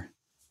remote viewer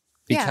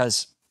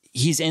because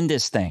he's in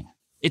this thing.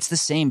 It's the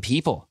same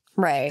people.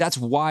 Right. That's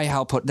why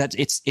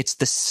it's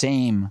the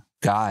same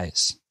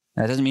guys.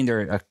 That doesn't mean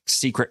they're a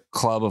secret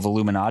club of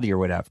Illuminati or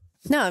whatever.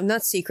 No,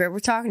 not secret. We're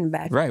talking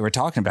about it. Right. We're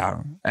talking about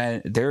them.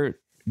 And they're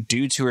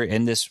dudes who are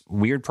in this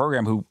weird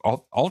program who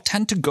all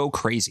tend to go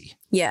crazy.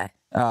 Yeah.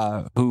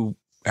 Who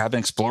have been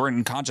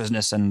exploring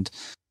consciousness and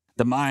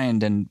the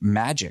mind and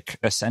magic,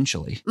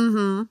 essentially.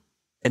 Mm-hmm.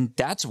 And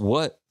that's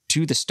what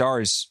To the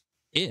Stars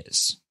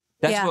is.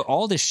 That's what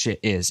all this shit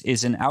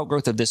is an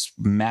outgrowth of this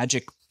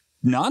magic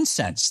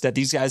nonsense that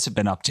these guys have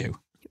been up to.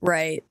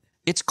 Right.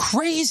 It's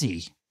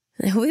crazy.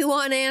 We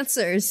want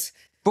answers.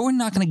 But we're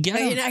not going to get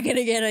them. You're not going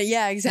to get it.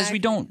 Yeah, exactly.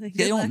 Because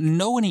they don't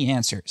know any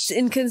answers. It's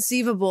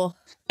inconceivable.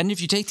 And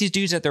if you take these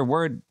dudes at their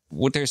word,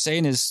 what they're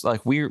saying is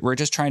like, we're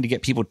just trying to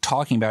get people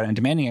talking about it and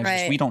demanding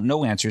answers. Right. We don't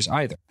know answers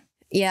either.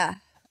 Yeah.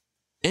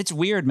 It's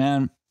weird,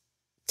 man.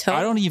 Totally.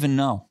 I don't even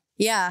know.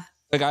 Yeah.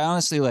 Like, I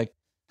honestly,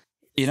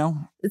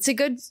 it's a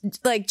good,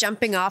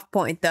 jumping off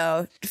point,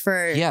 though,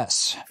 for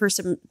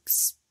some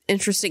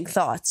interesting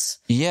thoughts.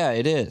 Yeah,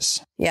 it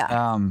is.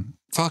 Yeah.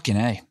 Fucking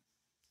A.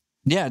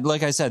 Yeah,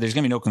 like I said, there's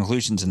going to be no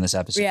conclusions in this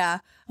episode. Yeah.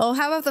 Oh,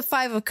 how about the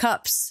Five of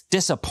Cups?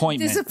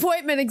 Disappointment.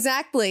 Disappointment,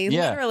 exactly.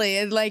 Yeah. Literally.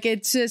 And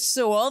it's just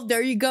so, well,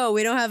 there you go.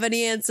 We don't have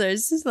any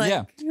answers. It's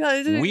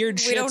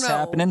weird shit's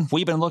happening.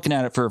 We've been looking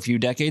at it for a few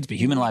decades, but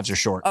human lives are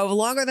short. Oh,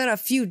 longer than a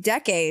few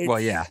decades. Well,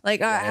 yeah.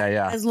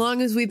 As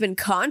long as we've been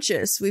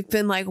conscious, we've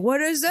been like,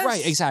 what is this?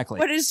 Right, exactly.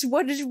 What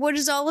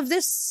is all of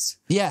this?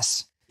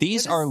 Yes.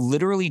 These are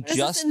literally just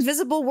this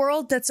invisible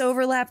world that's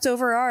overlapped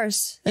over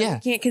ours that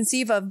we can't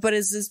conceive of, but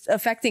is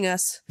affecting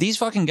us. These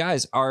fucking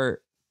guys are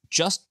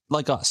just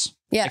like us,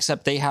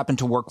 except they happen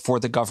to work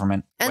for the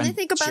government. And they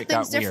think about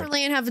things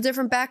differently and have a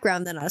different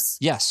background than us.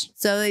 Yes.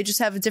 So they just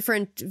have a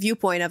different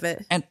viewpoint of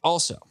it. And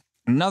also,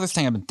 another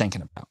thing I've been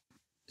thinking about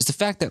is the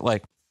fact that,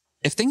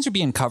 if things are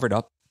being covered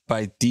up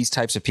by these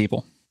types of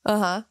people,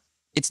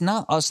 it's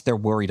not us they're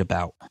worried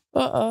about.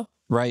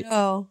 Right?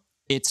 No.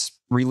 It's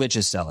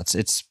religious zealots.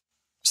 It's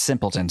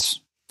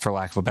simpletons, for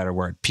lack of a better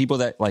word. People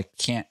that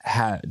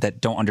that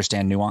don't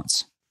understand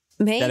nuance.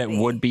 Maybe. That it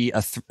would be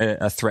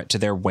a threat to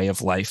their way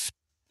of life.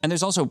 And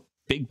there's also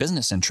big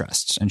business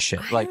interests and shit.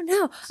 I don't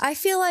know. I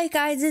feel like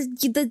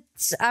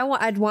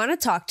I'd want to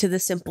talk to the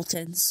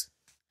simpletons.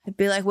 I'd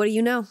be like, what do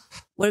you know?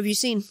 What have you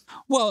seen?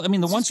 Well, I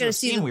mean, the ones who have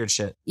seen weird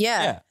shit.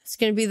 Yeah. It's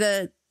going to be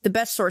the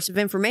best source of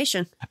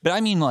information. But I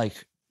mean,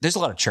 there's a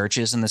lot of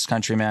churches in this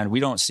country, man. We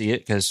don't see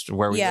it because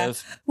where we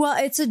live. Well,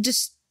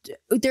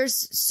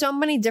 there's so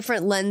many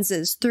different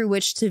lenses through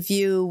which to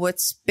view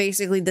what's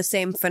basically the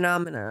same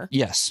phenomena.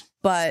 Yes.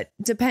 But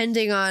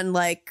depending on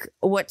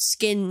what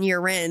skin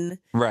you're in,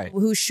 right,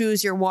 whose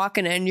shoes you're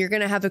walking in, you're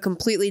going to have a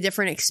completely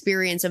different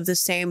experience of the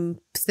same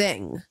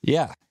thing.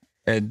 Yeah.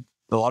 And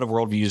a lot of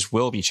worldviews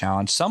will be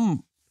challenged.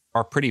 Some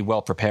are pretty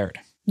well prepared.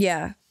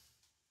 Yeah.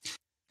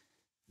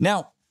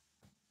 Now,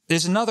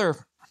 there's another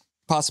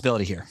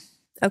possibility here.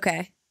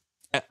 Okay.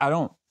 I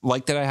don't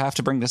like that I have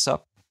to bring this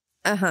up.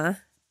 Uh-huh.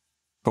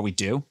 But we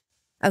do.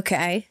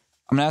 Okay.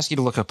 I'm going to ask you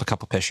to look up a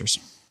couple pictures.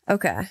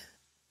 Okay.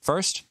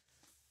 First,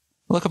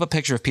 look up a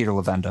picture of Peter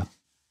Lavenda.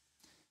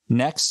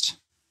 Next,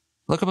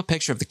 look up a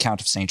picture of the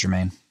Count of Saint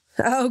Germain.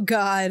 Oh,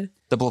 God.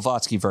 The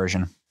Blavatsky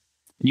version.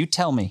 You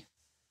tell me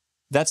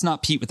that's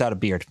not Pete without a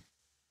beard.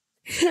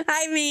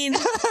 I mean.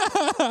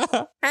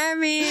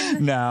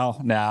 No.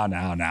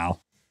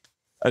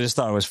 I just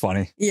thought it was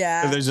funny.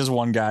 Yeah. There's just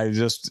one guy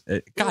who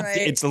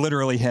it's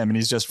literally him, and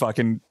he's just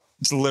fucking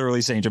It's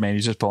literally Saint Germain.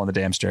 He's just pulling the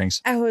damn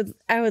strings. I would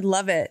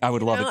love it. I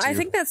would love it too. I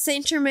think that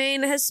Saint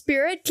Germain, his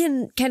spirit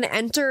can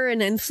enter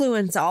and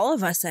influence all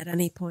of us at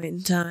any point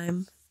in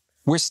time.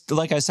 We're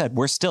like I said,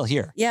 we're still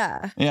here.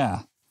 Yeah.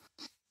 Yeah.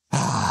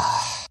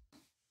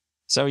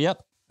 So,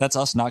 yep, that's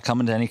us not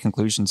coming to any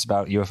conclusions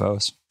about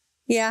UFOs.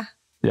 Yeah.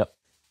 Yep.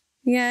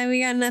 Yeah,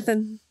 we got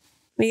nothing.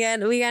 We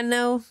got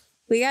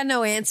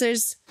no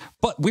answers.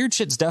 But weird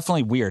shit's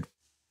definitely weird.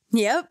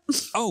 Yep.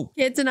 Oh.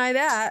 Can't deny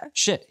that.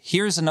 Shit.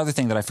 Here's another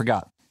thing that I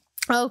forgot.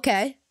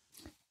 Okay.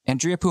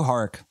 Andrea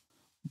Puharich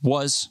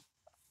was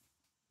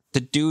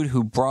the dude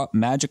who brought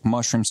magic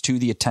mushrooms to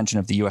the attention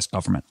of the U.S.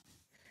 government.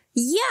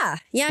 Yeah.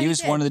 Yeah. He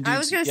was one of the dudes. I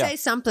was going to say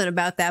something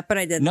about that, but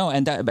I didn't. No,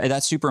 and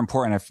that's super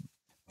important.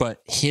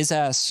 But his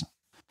ass,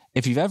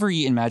 if you've ever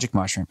eaten magic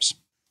mushrooms,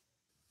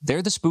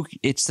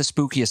 it's the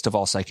spookiest of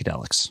all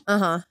psychedelics.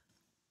 Uh-huh.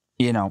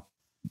 You know,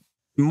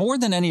 more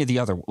than any of the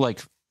other,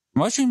 like,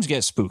 mushrooms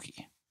get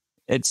spooky.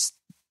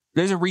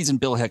 There's a reason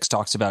Bill Hicks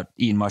talks about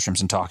eating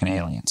mushrooms and talking to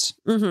aliens.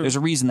 Mm-hmm. There's a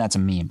reason that's a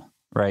meme,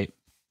 right?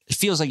 It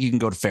feels like you can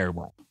go to Fairy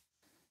World.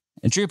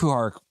 And Andrea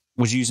Puharich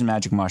was using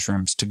magic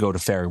mushrooms to go to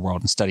Fairy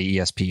World and study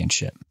ESP and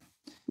shit.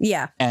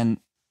 Yeah. And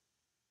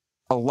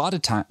a lot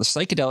of time, the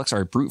psychedelics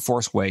are a brute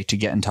force way to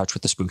get in touch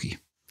with the spooky.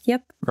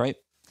 Yep. Right?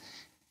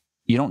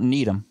 You don't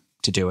need them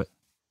to do it,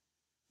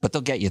 but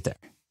they'll get you there.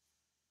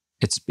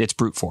 It's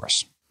brute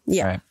force.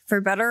 Yeah. Right?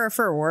 For better or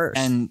for worse.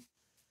 And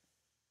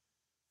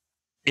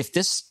if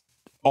this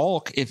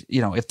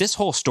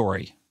whole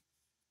story,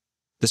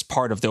 this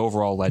part of the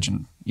overall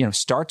legend,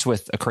 starts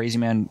with a crazy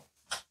man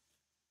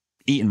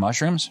eating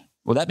mushrooms,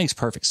 well, that makes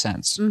perfect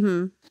sense.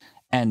 Mm-hmm.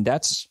 And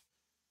that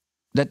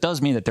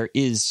does mean that there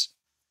is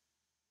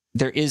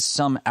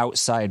some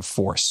outside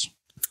force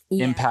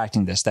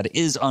impacting this that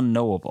is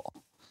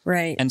unknowable.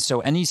 Right. And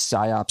so any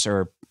psy-ops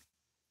or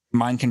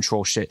mind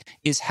control shit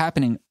is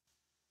happening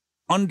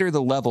under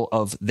the level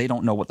of they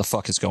don't know what the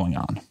fuck is going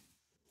on.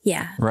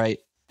 Yeah. Right.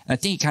 And I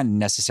think it kind of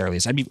necessarily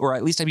is. I'd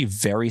be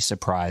very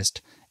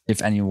surprised if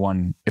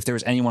there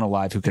was anyone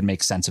alive who could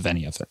make sense of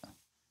any of it.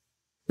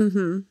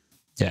 Mm-hmm.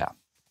 Yeah.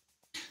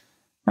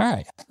 All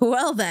right.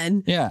 Well,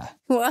 then. Yeah.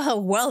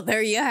 Well,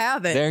 there you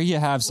have it. There you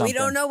have something. We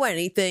don't know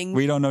anything.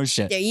 We don't know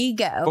shit. There you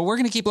go. But we're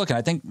going to keep looking.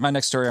 I think my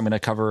next story, I'm going to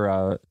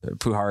cover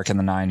Puharich and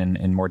the Nine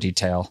in more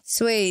detail.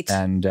 Sweet.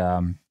 And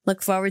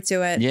look forward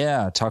to it.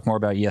 Yeah. Talk more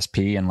about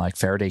ESP and like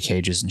Faraday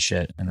cages and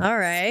shit. And, all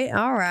right.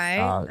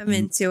 I'm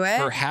into it.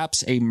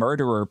 Perhaps a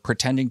murderer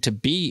pretending to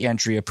be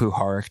Andrea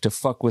Puharich to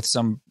fuck with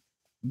some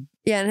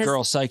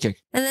girl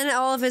psychic. And then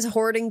all of his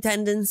hoarding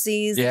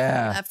tendencies.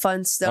 Yeah. And that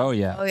fun stuff. Oh,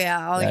 yeah. Oh,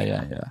 yeah.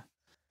 Yeah.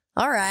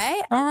 All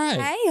right.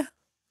 Okay.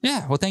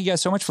 Yeah. Well, thank you guys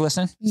so much for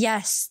listening.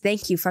 Yes.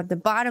 Thank you from the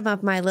bottom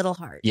of my little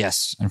heart.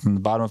 Yes. And from the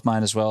bottom of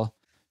mine as well.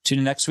 Tune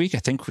in next week. I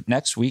think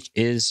next week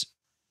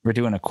we're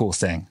doing a cool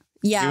thing.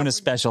 Yeah. We're doing a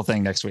special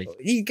thing next week.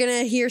 You're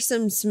going to hear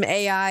some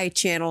AI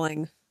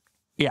channeling.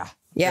 Yeah.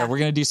 Yeah. We're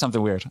going to do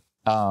something weird.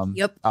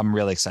 Yep. I'm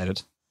really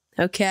excited.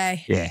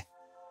 Okay. Yeah.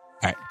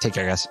 All right. Take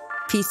care, guys.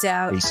 Peace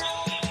out. Peace.